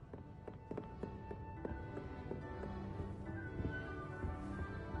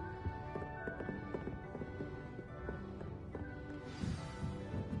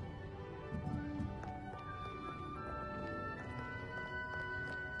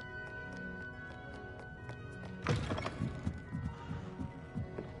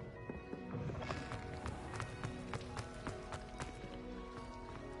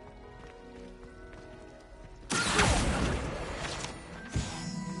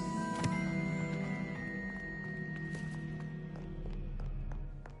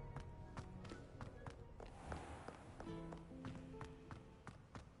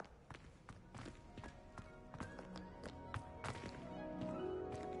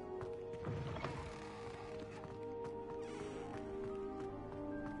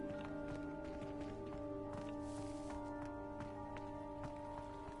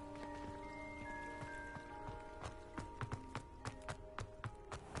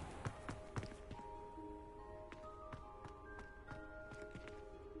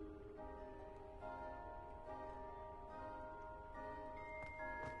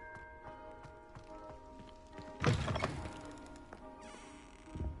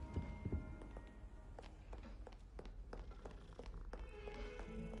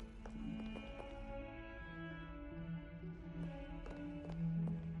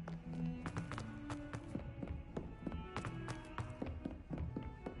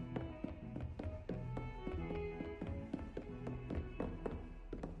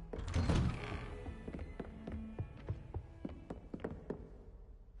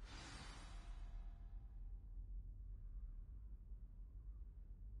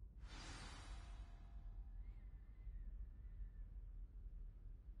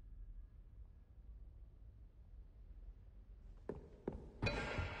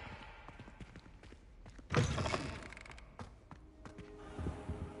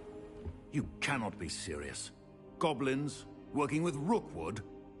 You cannot be serious. Goblins working with Rookwood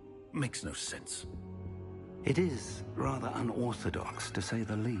makes no sense. It is rather unorthodox, to say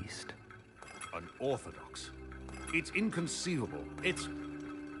the least. Unorthodox? It's inconceivable. It's...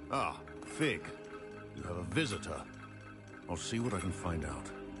 Ah, Fig. You have a visitor. I'll see what I can find out.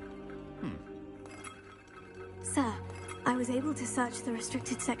 Sir, I was able to search the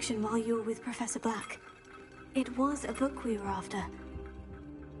restricted section while you were with Professor Black. It was a book we were after.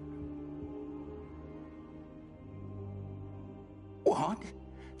 What?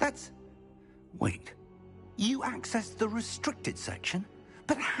 That's... Wait. You accessed the restricted section?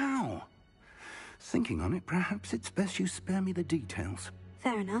 But how? Thinking on it, perhaps it's best you spare me the details.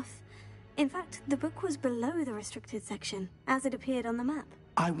 Fair enough. In fact, the book was below the restricted section, as it appeared on the map.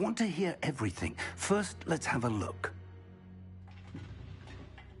 I want to hear everything. First, let's have a look.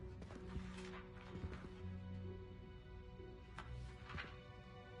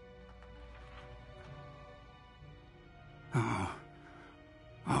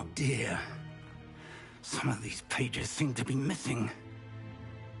 Oh dear. Some of these pages seem to be missing.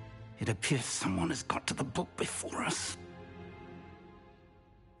 It appears someone has got to the book before us.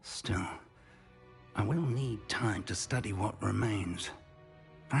 Still, I will need time to study what remains.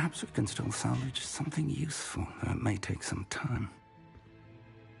 Perhaps we can still salvage something useful, though it may take some time.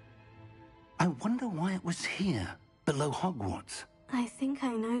 I wonder why it was here, below Hogwarts. I think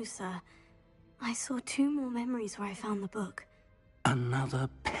I know, sir. I saw 2 more memories where I found the book. Another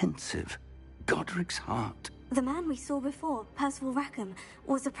pensive. Godric's heart. The man we saw before, Percival Rackham,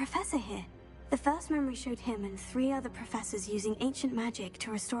 was a professor here. The first memory showed him and 3 other professors using ancient magic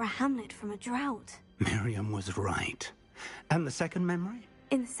to restore a hamlet from a drought. Miriam was right. And the second memory?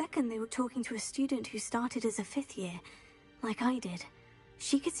 In the second, they were talking to a student who started as a 5th year, like I did.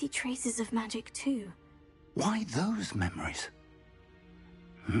 She could see traces of magic too. Why those memories?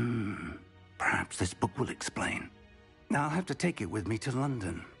 Perhaps this book will explain. I'll have to take it with me to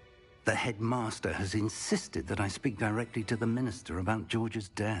London. The headmaster has insisted that I speak directly to the minister about George's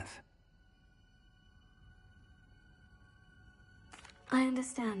death. I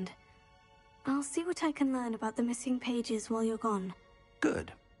understand. I'll see what I can learn about the missing pages while you're gone.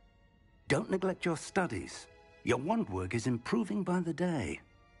 Good. Don't neglect your studies. Your wand work is improving by the day.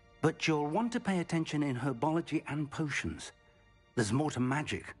 But you'll want to pay attention in herbology and potions. There's more to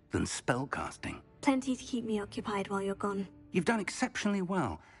magic than spellcasting. Plenty to keep me occupied while you're gone. You've done exceptionally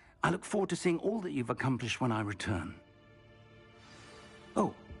well. I look forward to seeing all that you've accomplished when I return.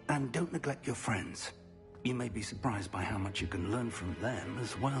 Oh, and don't neglect your friends. You may be surprised by how much you can learn from them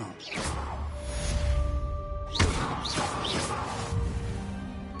as well.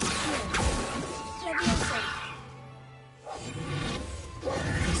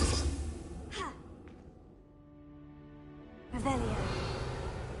 Revelio.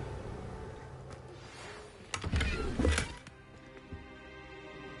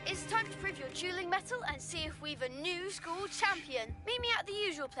 It's time to prove your dueling mettle and see if we've a new school champion. Meet me at the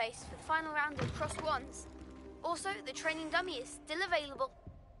usual place for the final round of crossed wands. Also, the training dummy is still available.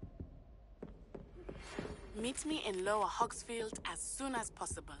 Meet me in Lower Hogsfield as soon as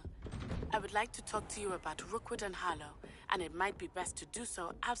possible. I would like to talk to you about Rookwood and Harlow, and it might be best to do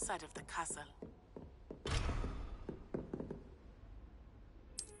so outside of the castle.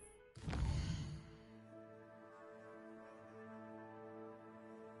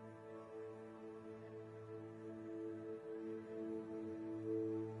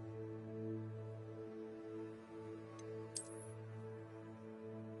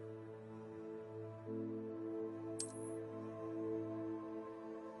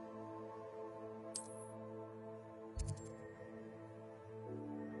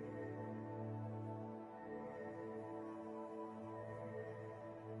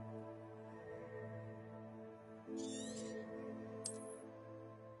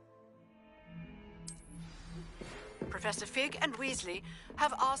 Professor Fig and Weasley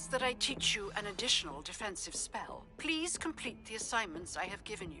have asked that I teach you an additional defensive spell. Please complete the assignments I have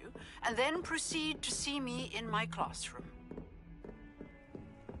given you, and then proceed to see me in my classroom.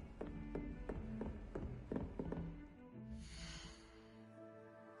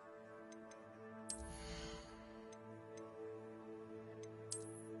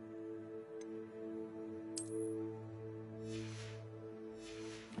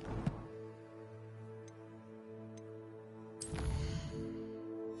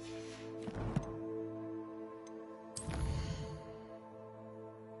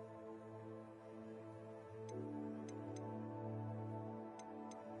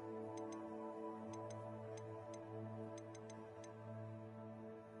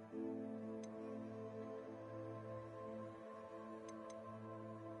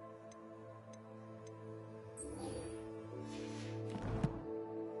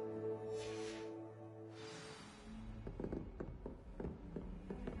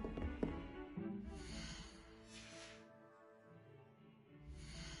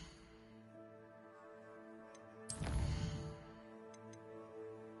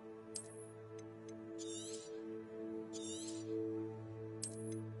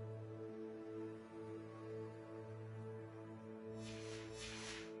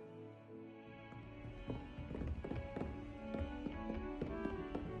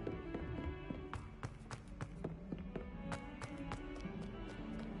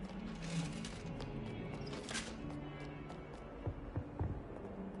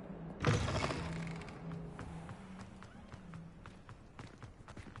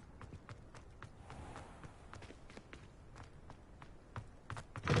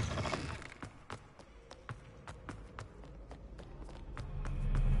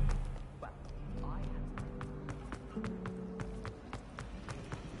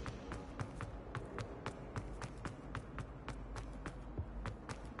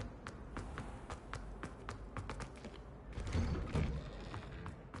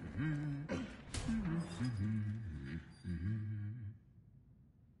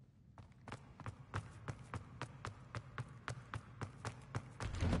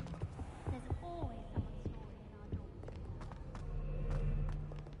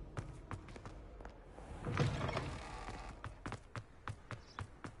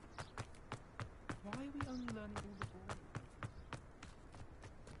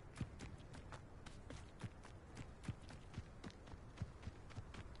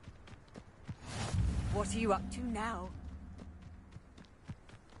 What are you up to now?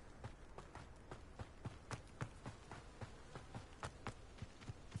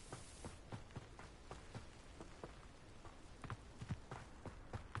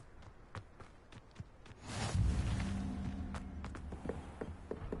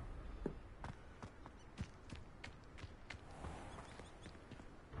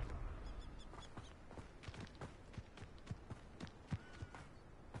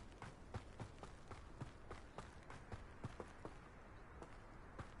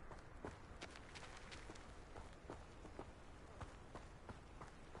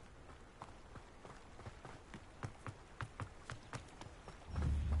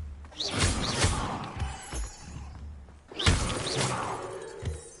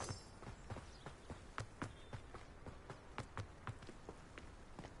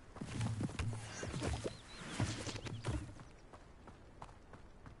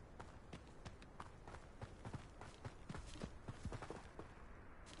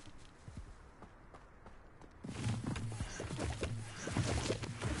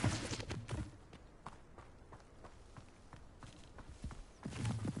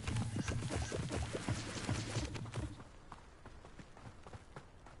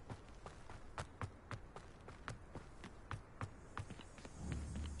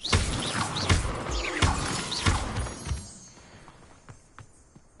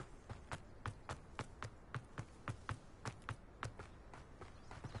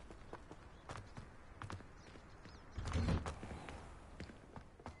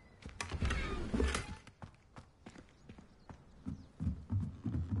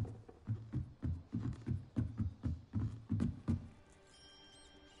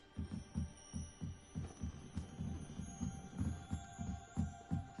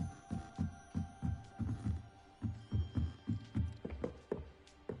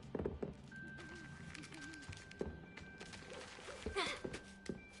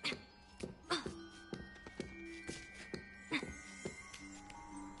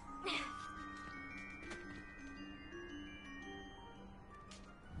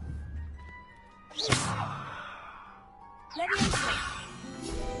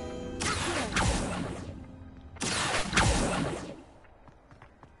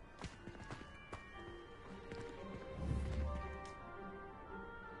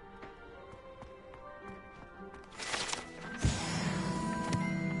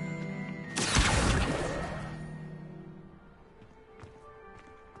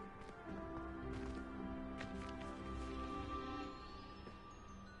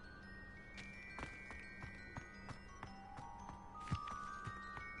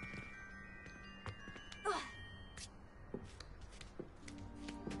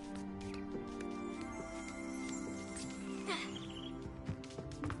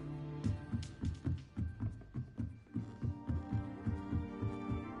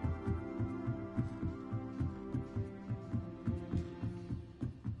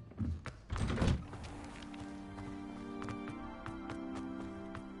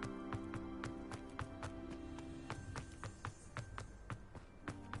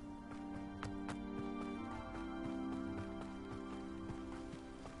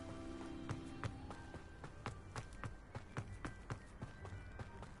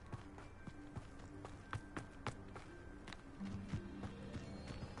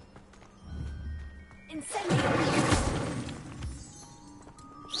 Incendio!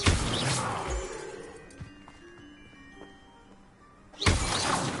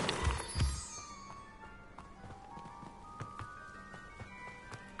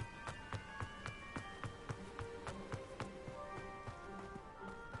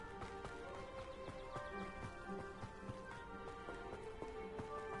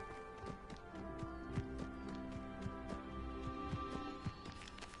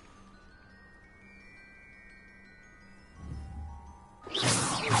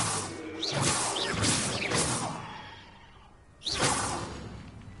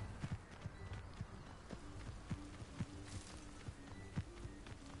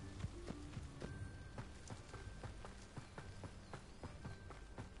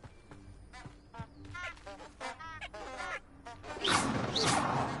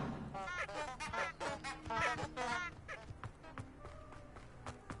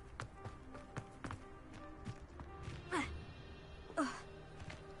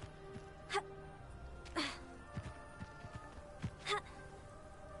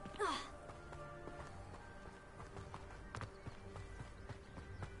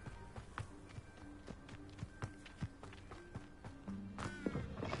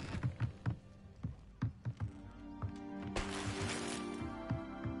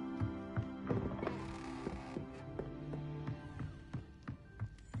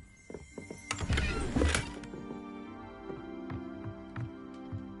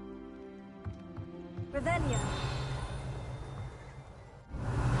 Revelio.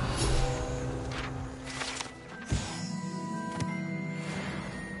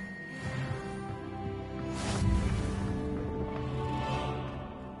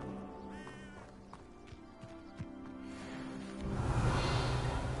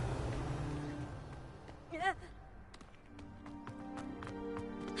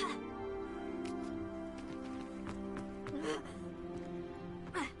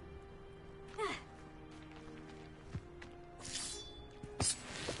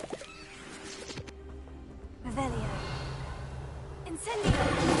 Revelio. Incendio.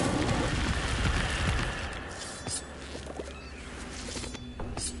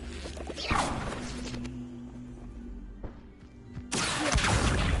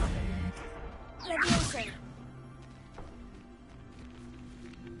 Levioso.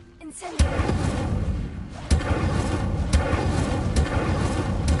 Incendio.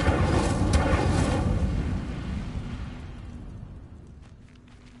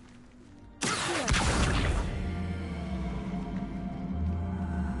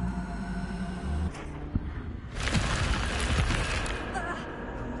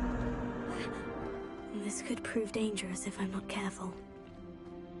 This could prove dangerous if I'm not careful.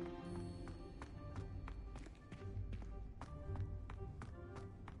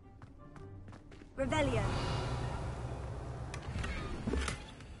 Revelio.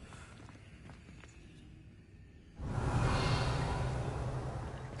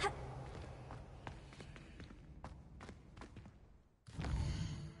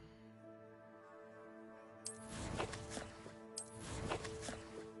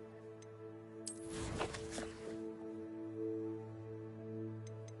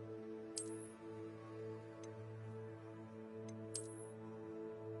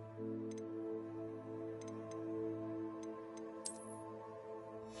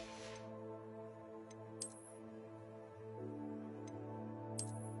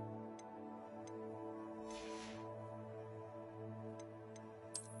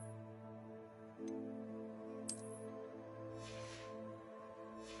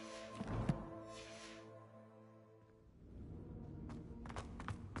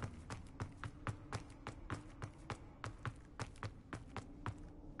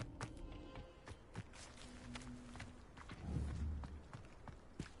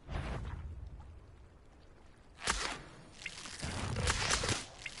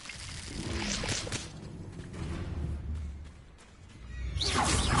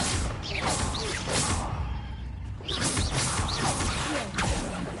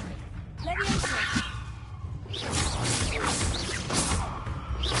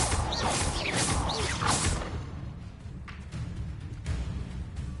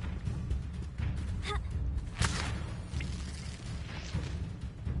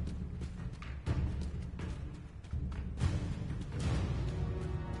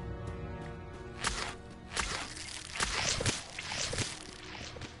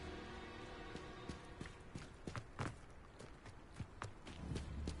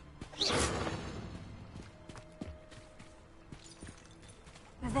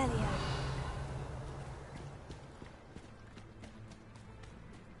 Revelio.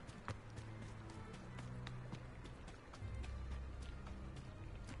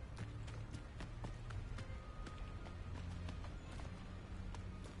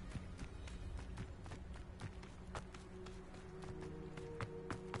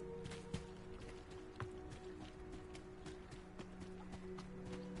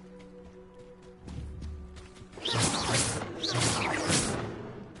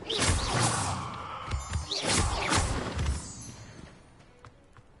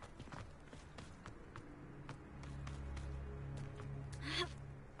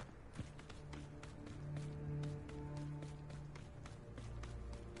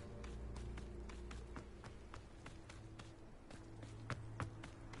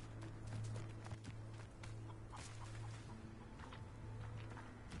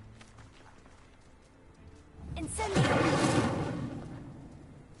 Incendio.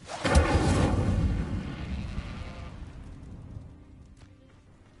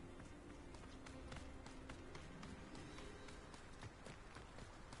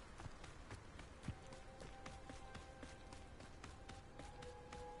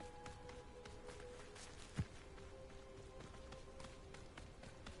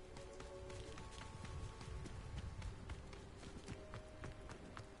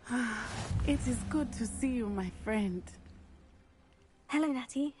 It is good to see you, my friend. Hello,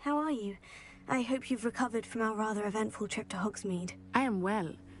 Natty. How are you? I hope you've recovered from our rather eventful trip to Hogsmeade. I am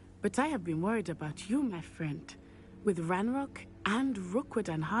well, but I have been worried about you, my friend. With Ranrock and Rookwood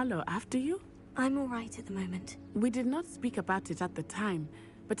and Harlow after you? I'm all right at the moment. We did not speak about it at the time,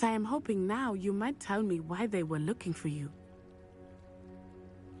 but I am hoping now you might tell me why they were looking for you.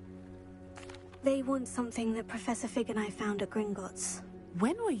 They want something that Professor Fig and I found at Gringotts.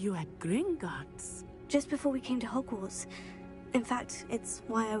 When were you at Gringotts? Just before we came to Hogwarts. In fact, it's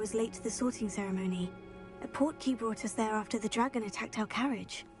why I was late to the sorting ceremony. A portkey brought us there after the dragon attacked our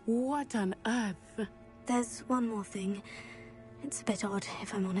carriage. What on earth? There's one more thing. It's a bit odd,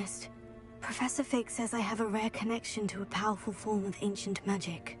 if I'm honest. Professor Fig says I have a rare connection to a powerful form of ancient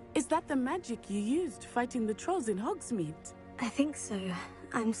magic. Is that the magic you used fighting the trolls in Hogsmeade? I think so.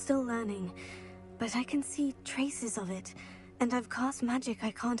 I'm still learning, but I can see traces of it, and I've cast magic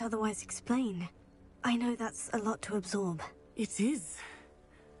I can't otherwise explain. I know that's a lot to absorb. It is.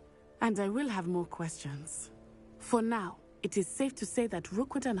 And I will have more questions. For now, it is safe to say that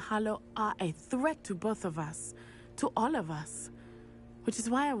Rookwood and Harlow are a threat to both of us, to all of us. Which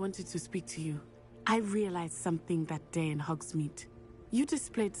is why I wanted to speak to you. I realized something that day in Hogsmeade. You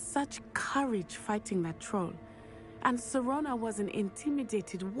displayed such courage fighting that troll, and Serona wasn't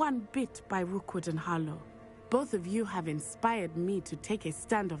intimidated one bit by Rookwood and Harlow. Both of you have inspired me to take a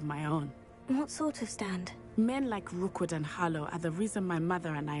stand of my own. What sort of stand? Men like Rookwood and Harlow are the reason my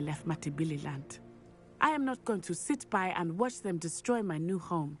mother and I left Matibili-land. I am not going to sit by and watch them destroy my new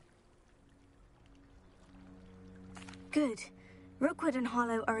home. Good. Rookwood and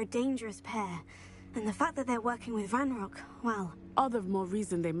Harlow are a dangerous pair, and the fact that they're working with Ranrock, well... All the more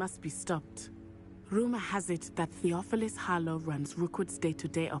reason they must be stopped. Rumor has it that Theophilus Harlow runs Rookwood's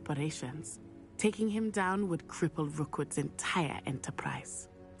day-to-day operations. Taking him down would cripple Rookwood's entire enterprise.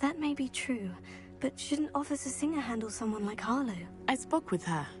 That may be true, but shouldn't Officer Singer handle someone like Harlow? I spoke with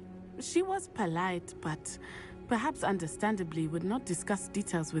her. She was polite, but perhaps understandably would not discuss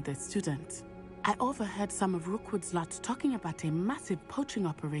details with a student. I overheard some of Rookwood's lot talking about a massive poaching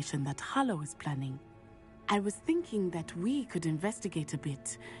operation that Harlow is planning. I was thinking that we could investigate a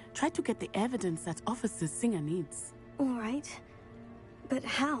bit, try to get the evidence that Officer Singer needs. All right. But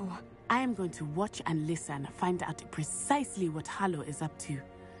how? I am going to watch and listen, find out precisely what Harlow is up to.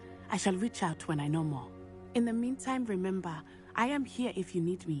 I shall reach out when I know more. In the meantime, remember, I am here if you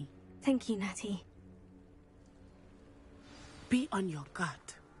need me. Thank you, Natty. Be on your guard.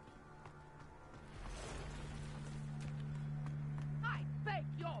 I beg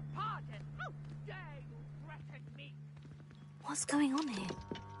your pardon. How dare you threaten me? What's going on here?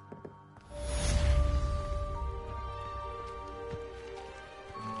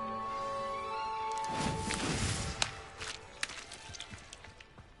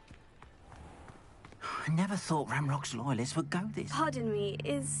 I never thought Ramrock's loyalists would go this. Pardon me,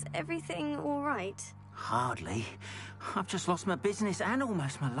 is everything all right? Hardly. I've just lost my business and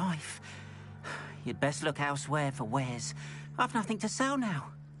almost my life. You'd best look elsewhere for wares. I've nothing to sell now.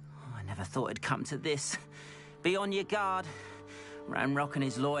 I never thought it'd come to this. Be on your guard. Ranrock and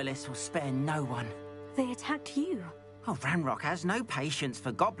his loyalists will spare no one. They attacked you. Oh, Ranrock has no patience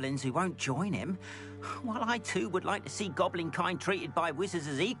for goblins who won't join him. While I too would like to see goblin kind treated by wizards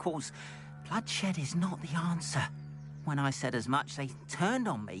as equals, bloodshed is not the answer. When I said as much, they turned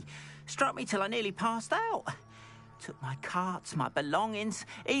on me, struck me till I nearly passed out. Took my carts, my belongings,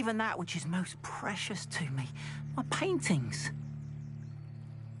 even that which is most precious to me, my paintings.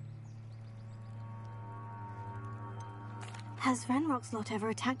 Has Ranrock's lot ever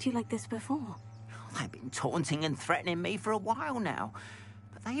attacked you like this before? They've been taunting and threatening me for a while now,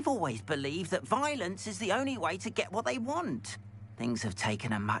 but they've always believed that violence is the only way to get what they want. Things have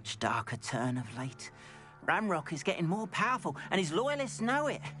taken a much darker turn of late. Ranrock is getting more powerful, and his loyalists know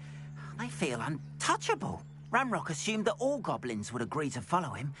it. They feel untouchable. Ranrock assumed that all goblins would agree to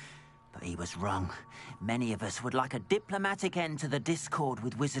follow him, but he was wrong. Many of us would like a diplomatic end to the discord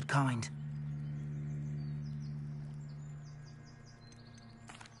with wizard kind.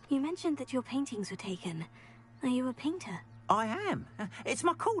 You mentioned that your paintings were taken. Are you a painter? I am. It's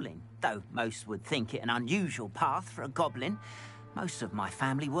my calling, though most would think it an unusual path for a goblin. Most of my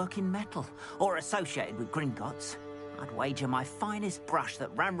family work in metal, or associated with Gringotts. I'd wager my finest brush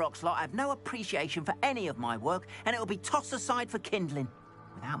that Ranrock's lot have no appreciation for any of my work, and it'll be tossed aside for kindling.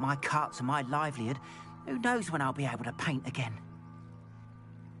 Without my carts and my livelihood, who knows when I'll be able to paint again?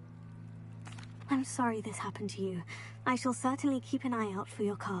 I'm sorry this happened to you. I shall certainly keep an eye out for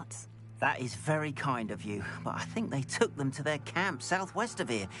your carts. That is very kind of you, but I think they took them to their camp southwest of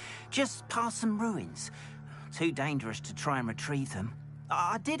here, just past some ruins. Too dangerous to try and retrieve them.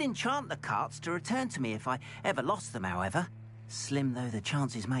 I did enchant the carts to return to me if I ever lost them, however. Slim though the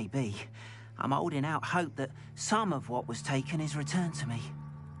chances may be, I'm holding out hope that some of what was taken is returned to me.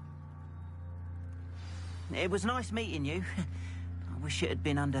 It was nice meeting you. wish it had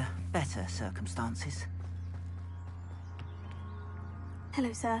been under better circumstances.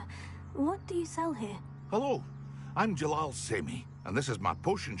 Hello, sir. What do you sell here? Hello, I'm Jalal Semi, and this is my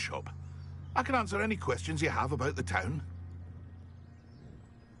potion shop. I can answer any questions you have about the town.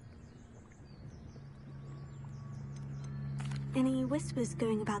 Any whispers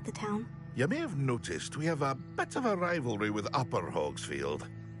going about the town? You may have noticed we have a bit of a rivalry with Upper Hogsfield.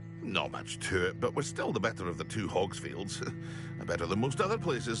 Not much to it, but we're still the better of the two Hogsfields. Better than most other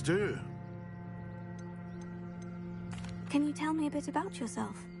places, too. Can you tell me a bit about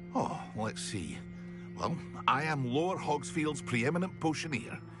yourself? Oh, let's see. Well, I am Lower Hogsfield's preeminent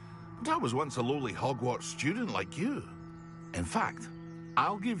potioneer. And I was once a lowly Hogwarts student like you. In fact,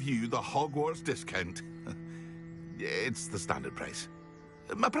 I'll give you the Hogwarts discount. It's the standard price.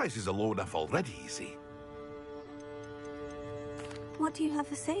 My prices are low enough already, you see. What do you have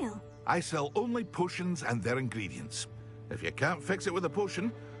for sale? I sell only potions and their ingredients. If you can't fix it with a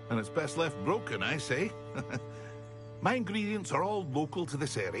potion, then it's best left broken, I say. My ingredients are all local to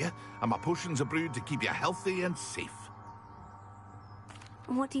this area, and my potions are brewed to keep you healthy and safe.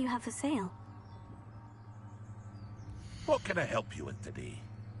 What do you have for sale? What can I help you with today?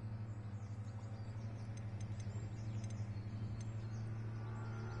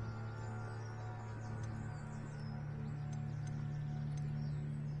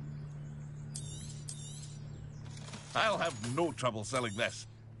 I'll have no trouble selling this.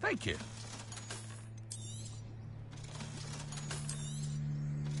 Thank you.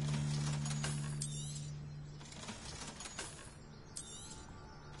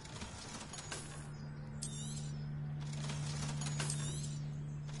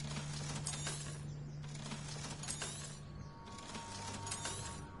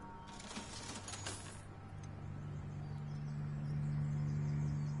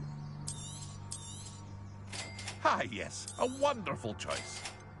 Ah, yes, a wonderful choice.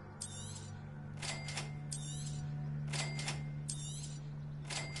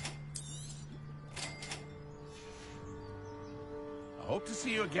 I hope to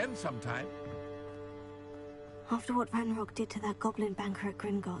see you again sometime. After what Ranrock did to that goblin banker at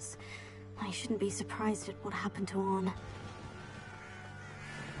Gringotts, I shouldn't be surprised at what happened to Orn.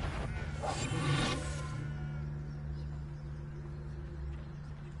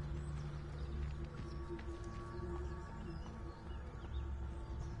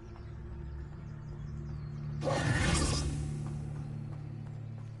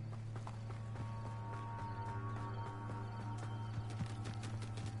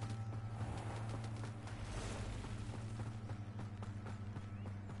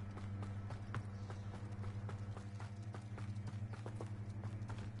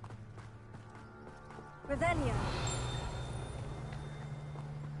 Revelio.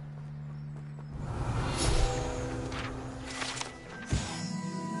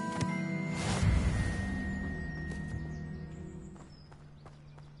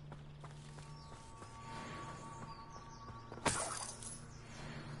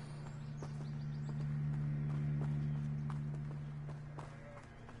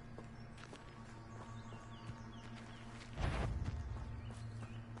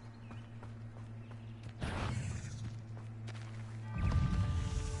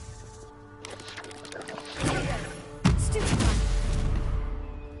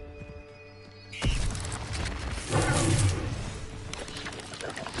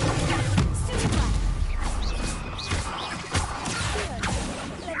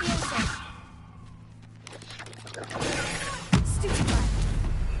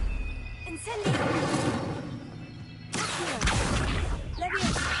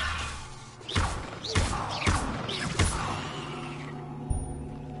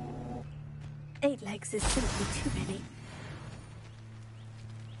 Eight legs is simply too many.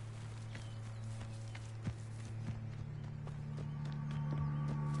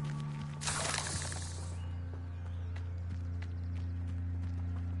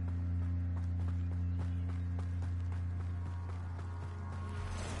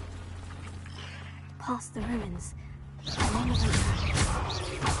 Past the ruins. Along the track.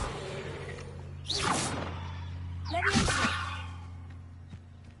 Leviosa!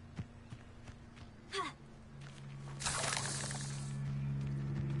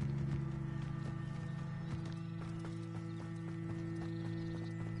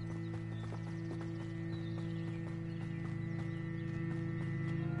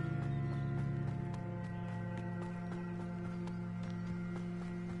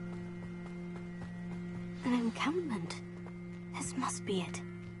 An encampment. This must be it.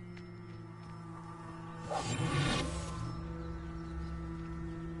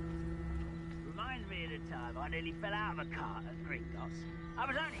 Reminds me of the time I nearly fell out of a cart at Gringotts. I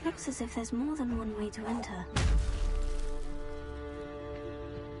was only... Looks as if there's more than one way to enter.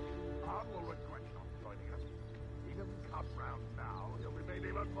 I will regret not joining us. He doesn't come round now. He'll be made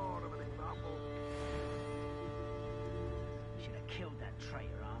even more of an example. Should have killed that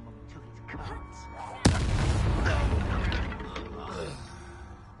traitor arm when we took his carts.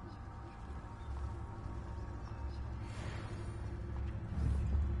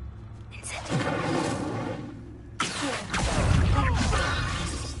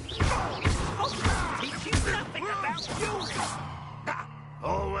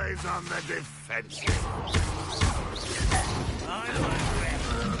 Always on the defensive. I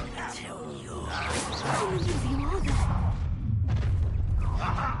won't tell you.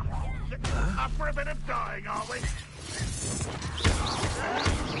 Aha! Up for a bit of dying, are we?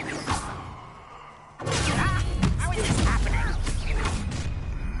 How is this happening?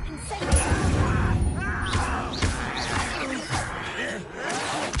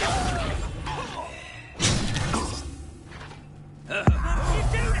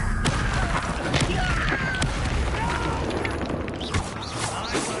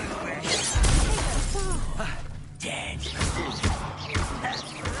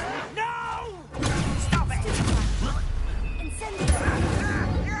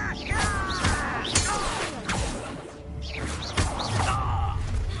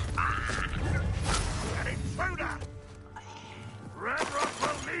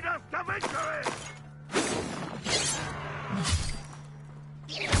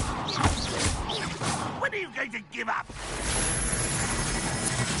 When are you going to give up?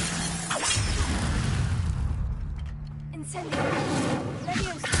 Incendio.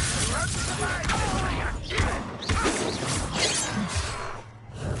 Leviosa.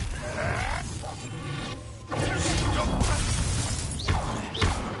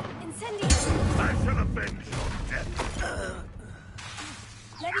 Incendio. I shall avenge your death.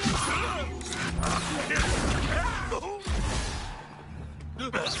 Leviosa.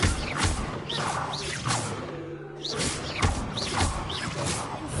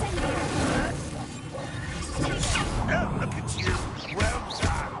 Oh, look at you. Well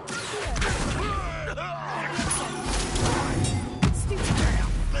done.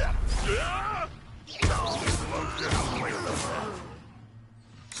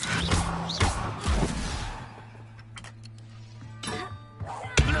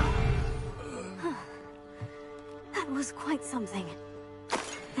 That was quite something.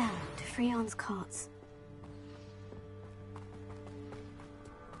 Now, to Freon's carts.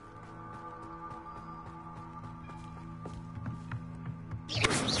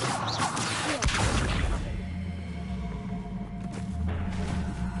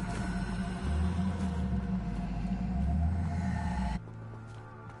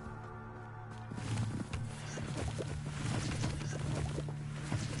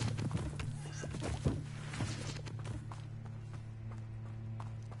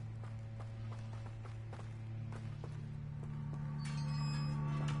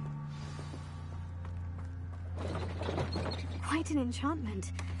 Quite an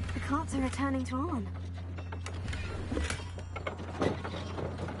enchantment. The carts are returning to Arn.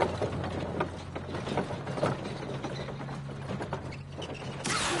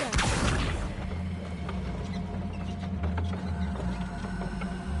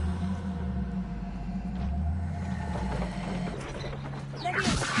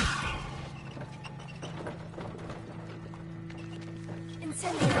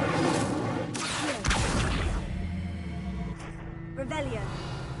 Revelio.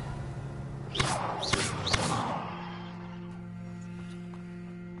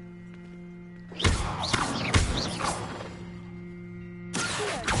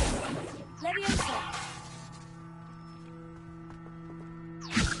 Leviosa.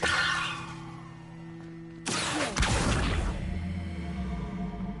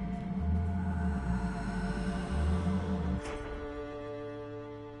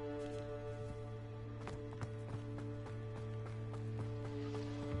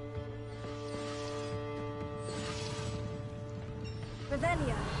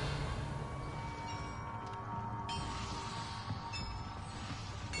 Revelio.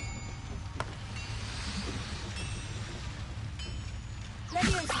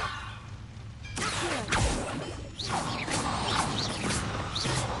 Leviosa.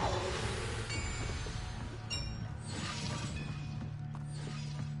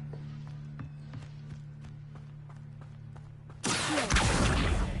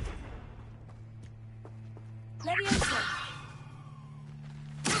 Leviosa.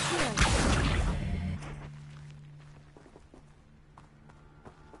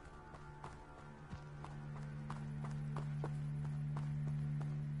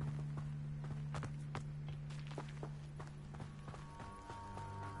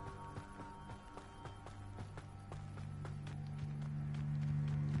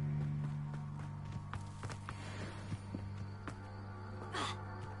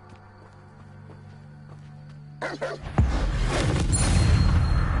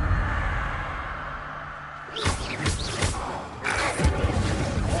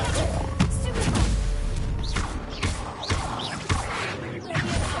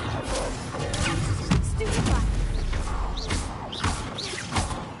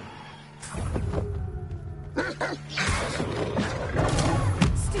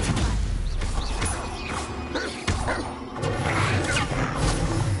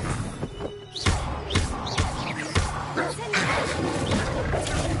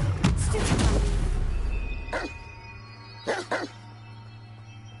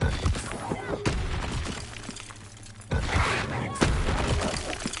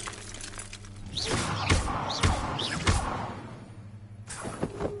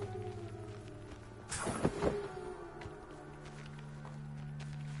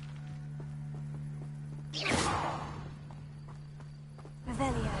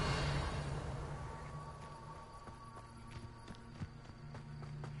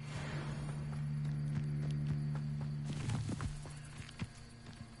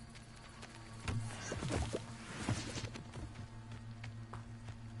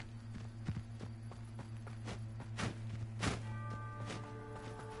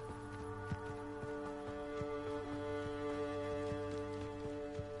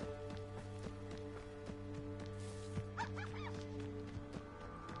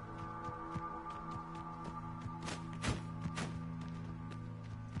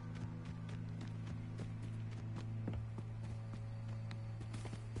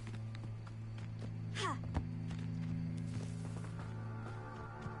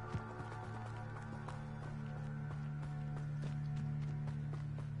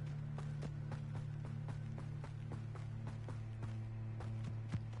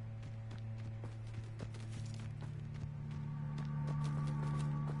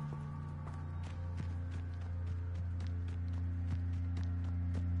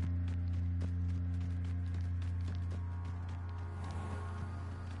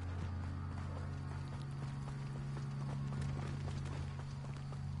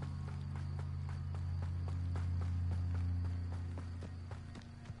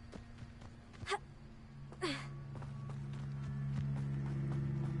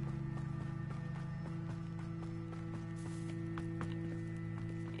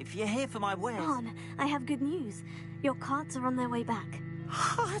 If you're here for my wares... Ron, I have good news. Your carts are on their way back.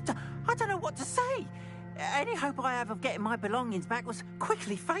 I don't know what to say. Any hope I have of getting my belongings back was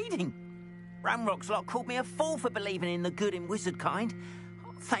quickly fading. Ramrock's lot called me a fool for believing in the good in wizard kind.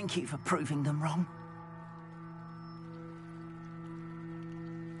 Thank you for proving them wrong.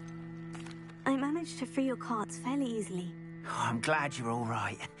 I managed to free your carts fairly easily. Oh, I'm glad you're all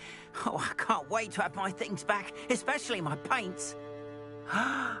right. Oh, I can't wait to have my things back, especially my paints.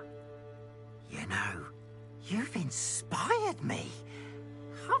 You know, you've inspired me.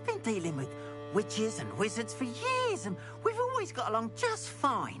 I've been dealing with witches and wizards for years, and we've always got along just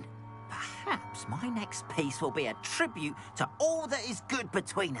fine. Perhaps my next piece will be a tribute to all that is good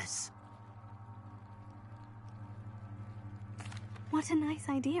between us. What a nice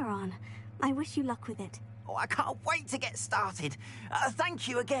idea, Ron. I wish you luck with it. Oh, I can't wait to get started. Thank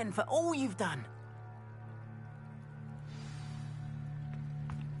you again for all you've done.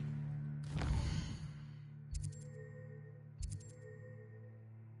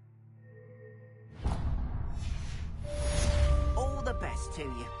 All the best to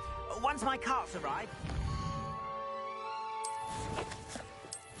you. Once my carts arrive...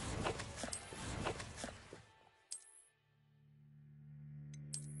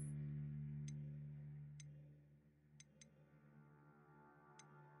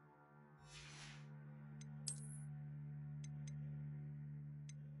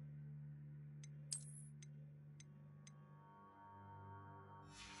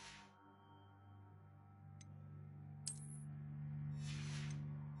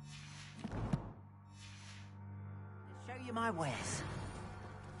 Show you my wares.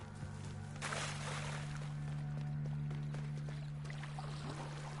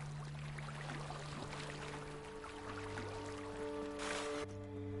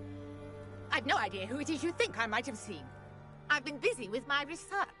 I've no idea who it is you think I might have seen. I've been busy with my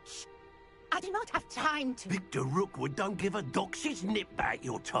research. I do not have time to... Victor Rookwood don't give a doxy's nip back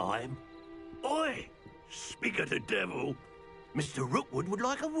your time. Oi! Speak of the devil. Mr. Rookwood would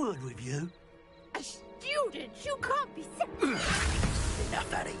like a word with you. A student? You can't be...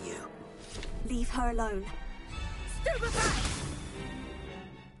 Enough out of you. Leave her alone. Stupefy!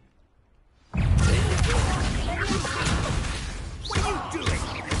 What are you doing?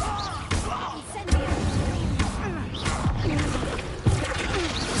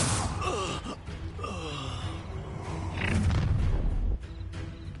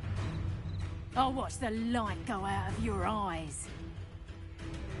 I'll watch the light go out of your eyes.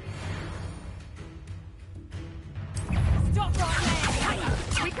 Stop right there!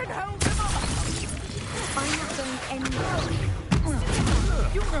 Hey, we can hold them off! I'm not going anywhere.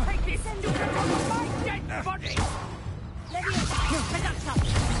 You'll take this and you'll become my dead body! Leviosa, head up top!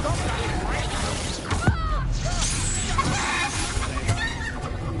 Stop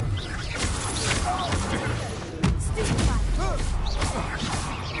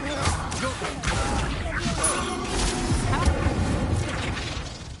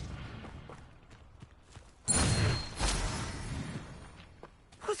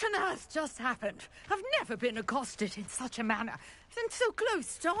What on earth just happened? I've never been accosted in such a manner, and so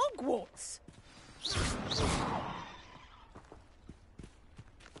close to Hogwarts.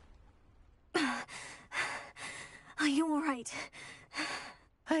 Are you all right?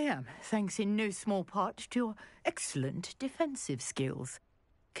 I am, thanks in no small part to your excellent defensive skills.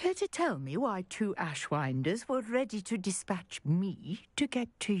 Care to tell me why 2 Ashwinders were ready to dispatch me to get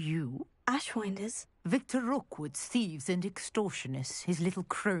to you? Ashwinders? Victor Rookwood's thieves and extortionists, his little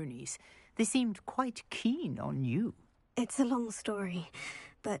cronies. They seemed quite keen on you. It's a long story,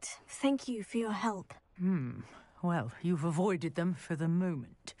 but thank you for your help. Well, you've avoided them for the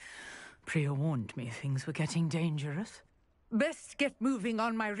moment. Priya warned me things were getting dangerous. Best get moving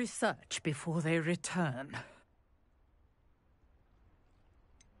on my research before they return.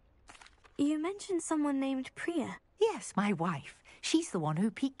 You mentioned someone named Priya. Yes, my wife. She's the one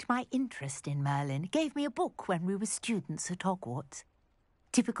who piqued my interest in Merlin, gave me a book when we were students at Hogwarts.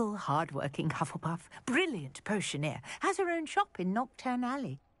 Typical hard-working Hufflepuff, brilliant potioneer, has her own shop in Knockturn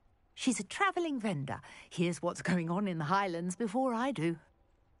Alley. She's a travelling vendor, hears what's going on in the Highlands before I do.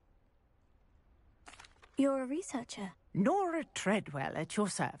 You're a researcher? Nora Treadwell at your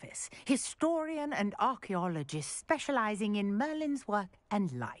service, historian and archaeologist specialising in Merlin's work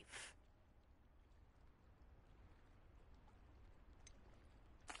and life.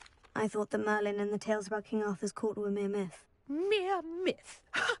 I thought that Merlin and the tales about King Arthur's court were mere myth. Mere myth?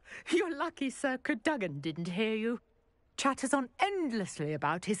 You're lucky Sir Cadogan didn't hear you. Chatters on endlessly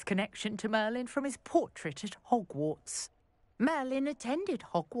about his connection to Merlin from his portrait at Hogwarts. Merlin attended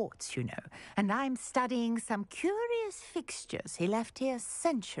Hogwarts, you know, and I'm studying some curious fixtures he left here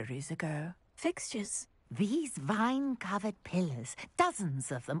centuries ago. Fixtures? These vine-covered pillars,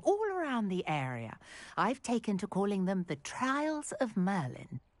 dozens of them, all around the area. I've taken to calling them the Trials of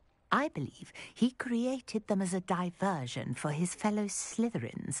Merlin. I believe he created them as a diversion for his fellow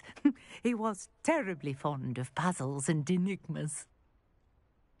Slytherins. He was terribly fond of puzzles and enigmas.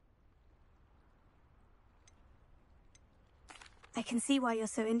 I can see why you're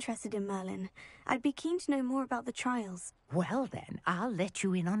so interested in Merlin. I'd be keen to know more about the trials. Well then, I'll let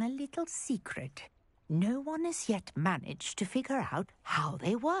you in on a little secret. No one has yet managed to figure out how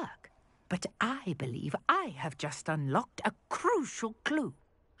they work. But I believe I have just unlocked a crucial clue.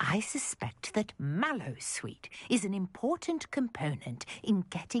 I suspect that Mallowsweet is an important component in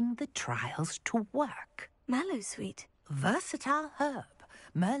getting the trials to work. Mallowsweet? Versatile herb.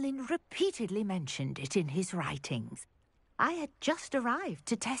 Merlin repeatedly mentioned it in his writings. I had just arrived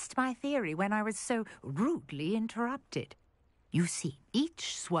to test my theory when I was so rudely interrupted. You see,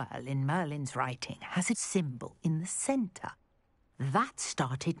 each swirl in Merlin's writing has its symbol in the centre. That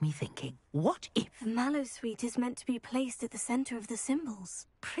started me thinking, what if... The Mallowsweet is meant to be placed at the centre of the symbols.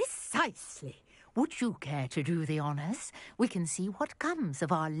 Precisely. Would you care to do the honours? We can see what comes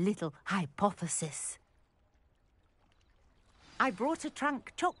of our little hypothesis. I brought a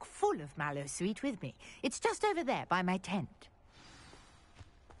trunk chock full of Mallowsweet with me. It's just over there by my tent.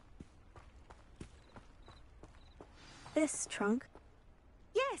 This trunk?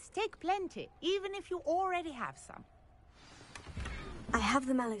 Yes, take plenty, even if you already have some. I have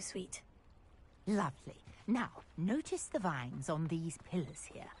the Mallowsweet. Lovely. Now, notice the vines on these pillars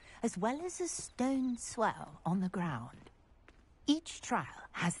here, as well as a stone swell on the ground. Each trial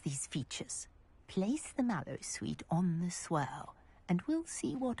has these features. Place the Mallowsweet on the swirl, and we'll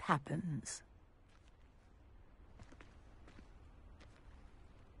see what happens.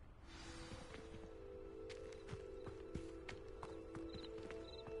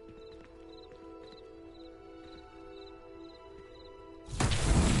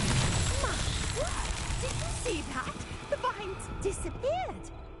 See that? The vines disappeared.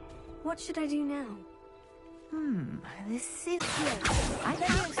 What should I do now? This is good. I'm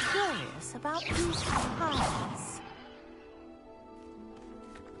just curious about these tiles.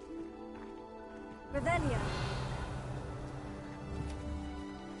 Revelio.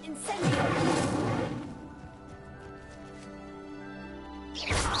 Incendio.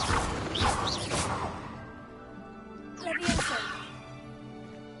 Levioso.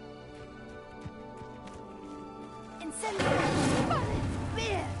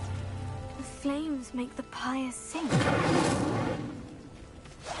 waves make the pyre sink.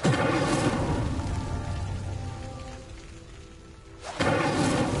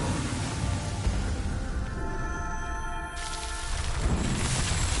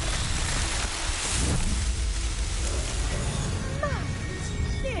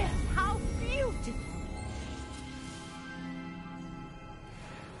 How beautiful!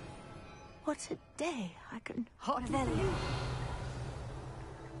 What a day! I can hardly believe.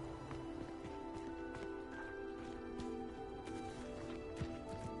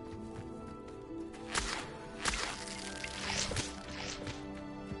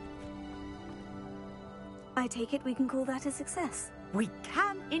 I take it we can call that a success. We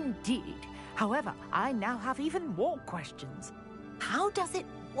can indeed. However, I now have even more questions. How does it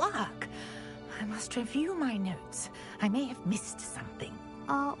work? I must review my notes. I may have missed something.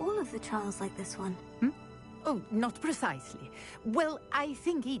 Are all of the trials like this one? Oh, not precisely. Well, I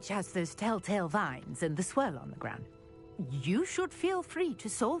think each has those telltale vines and the swirl on the ground. You should feel free to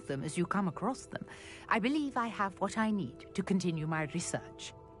solve them as you come across them. I believe I have what I need to continue my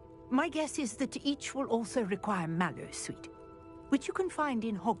research. My guess is that each will also require mallow sweet, which you can find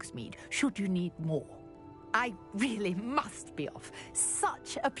in Hogsmeade should you need more. I really must be off.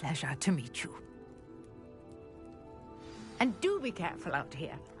 Such a pleasure to meet you. And do be careful out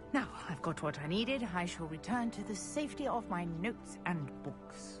here. Now, I've got what I needed. I shall return to the safety of my notes and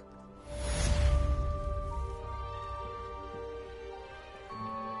books.